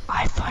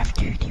 I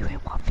 5'2" you in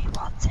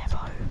 1v1s,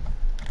 Evo.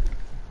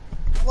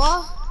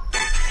 What?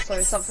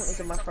 Sorry, something was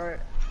in my throat.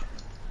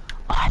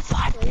 I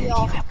 5'2" you in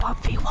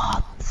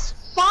 1v1s.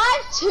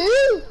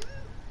 5'2".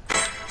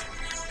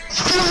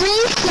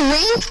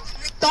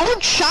 3'3".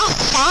 Don't shout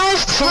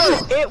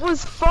 5'2". It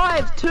was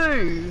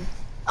 5'2".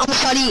 I'm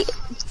sorry.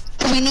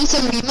 Do we need a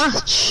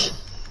rematch?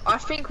 I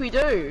think we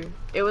do.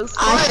 It was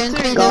I think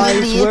 5'2".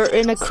 Guys,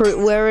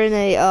 we're in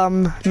a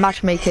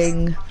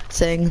matchmaking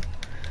thing.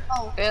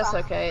 Oh, It's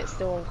okay, it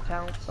still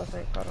counts, I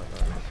think. I don't know.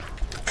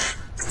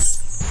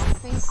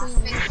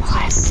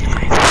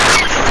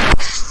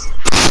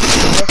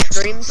 The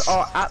streams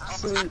are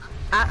absolute.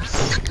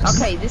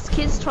 Okay, this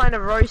kid's trying to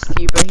roast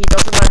you, but he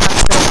doesn't know how to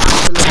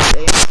spell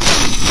absolutely.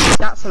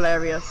 That's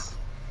hilarious.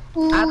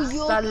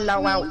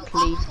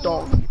 Absolutely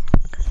dog.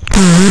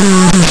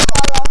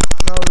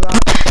 No,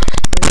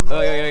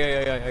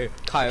 Oh,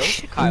 Kyle,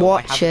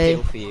 What, I have Shay? a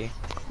deal for you.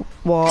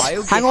 What?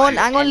 I'll Hang give on, you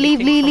hang on,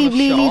 anything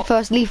leave from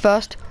a leave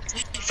first.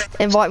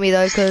 Invite me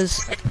though,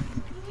 cause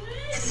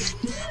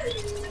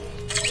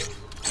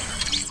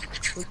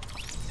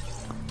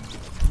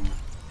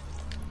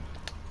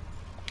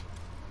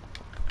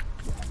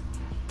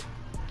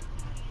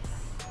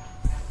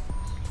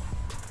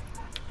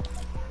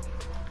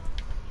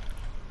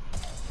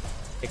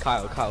Hey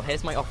Kyle,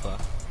 here's my offer.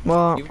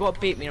 what? You've got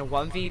to beat me in a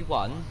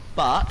 1v1,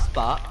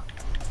 but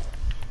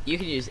you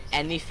can use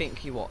anything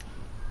you want.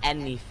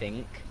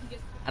 Anything.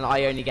 And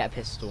I only get a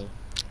pistol.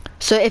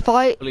 So if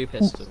I, Blue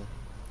pistol.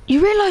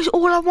 you realise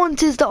all I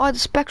want is the either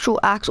spectral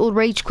axe or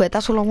rage quit.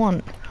 That's all I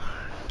want.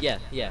 Yeah.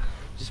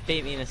 Just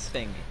beat me in this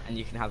thing and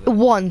you can have it.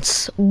 One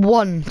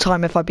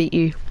time if I beat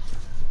you.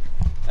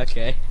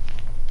 Okay.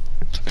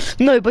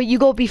 No, but you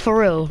gotta be for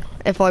real.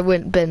 If I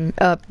win.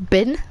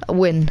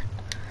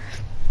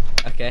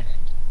 Okay.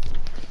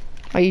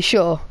 Are you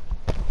sure?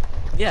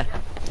 Yeah.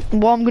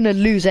 Well, I'm gonna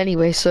lose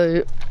anyway,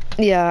 so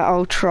yeah,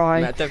 I'll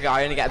try. No, don't forget,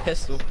 I only get a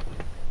pistol.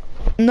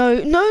 No,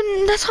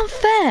 that's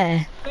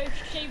unfair. But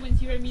if Shay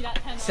wins, you owe me that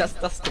 10.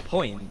 That's the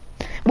point.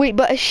 Wait,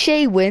 but if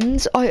Shay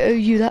wins, I owe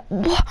you that.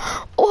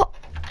 What?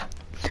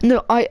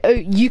 No, I owe.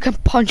 You can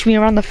punch me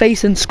around the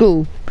face in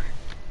school.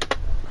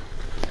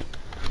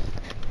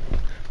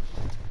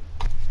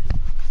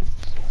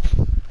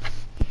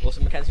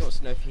 Also, Mackenzie wants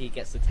to know if he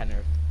gets the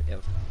tenner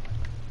of.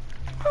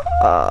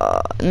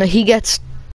 No, he gets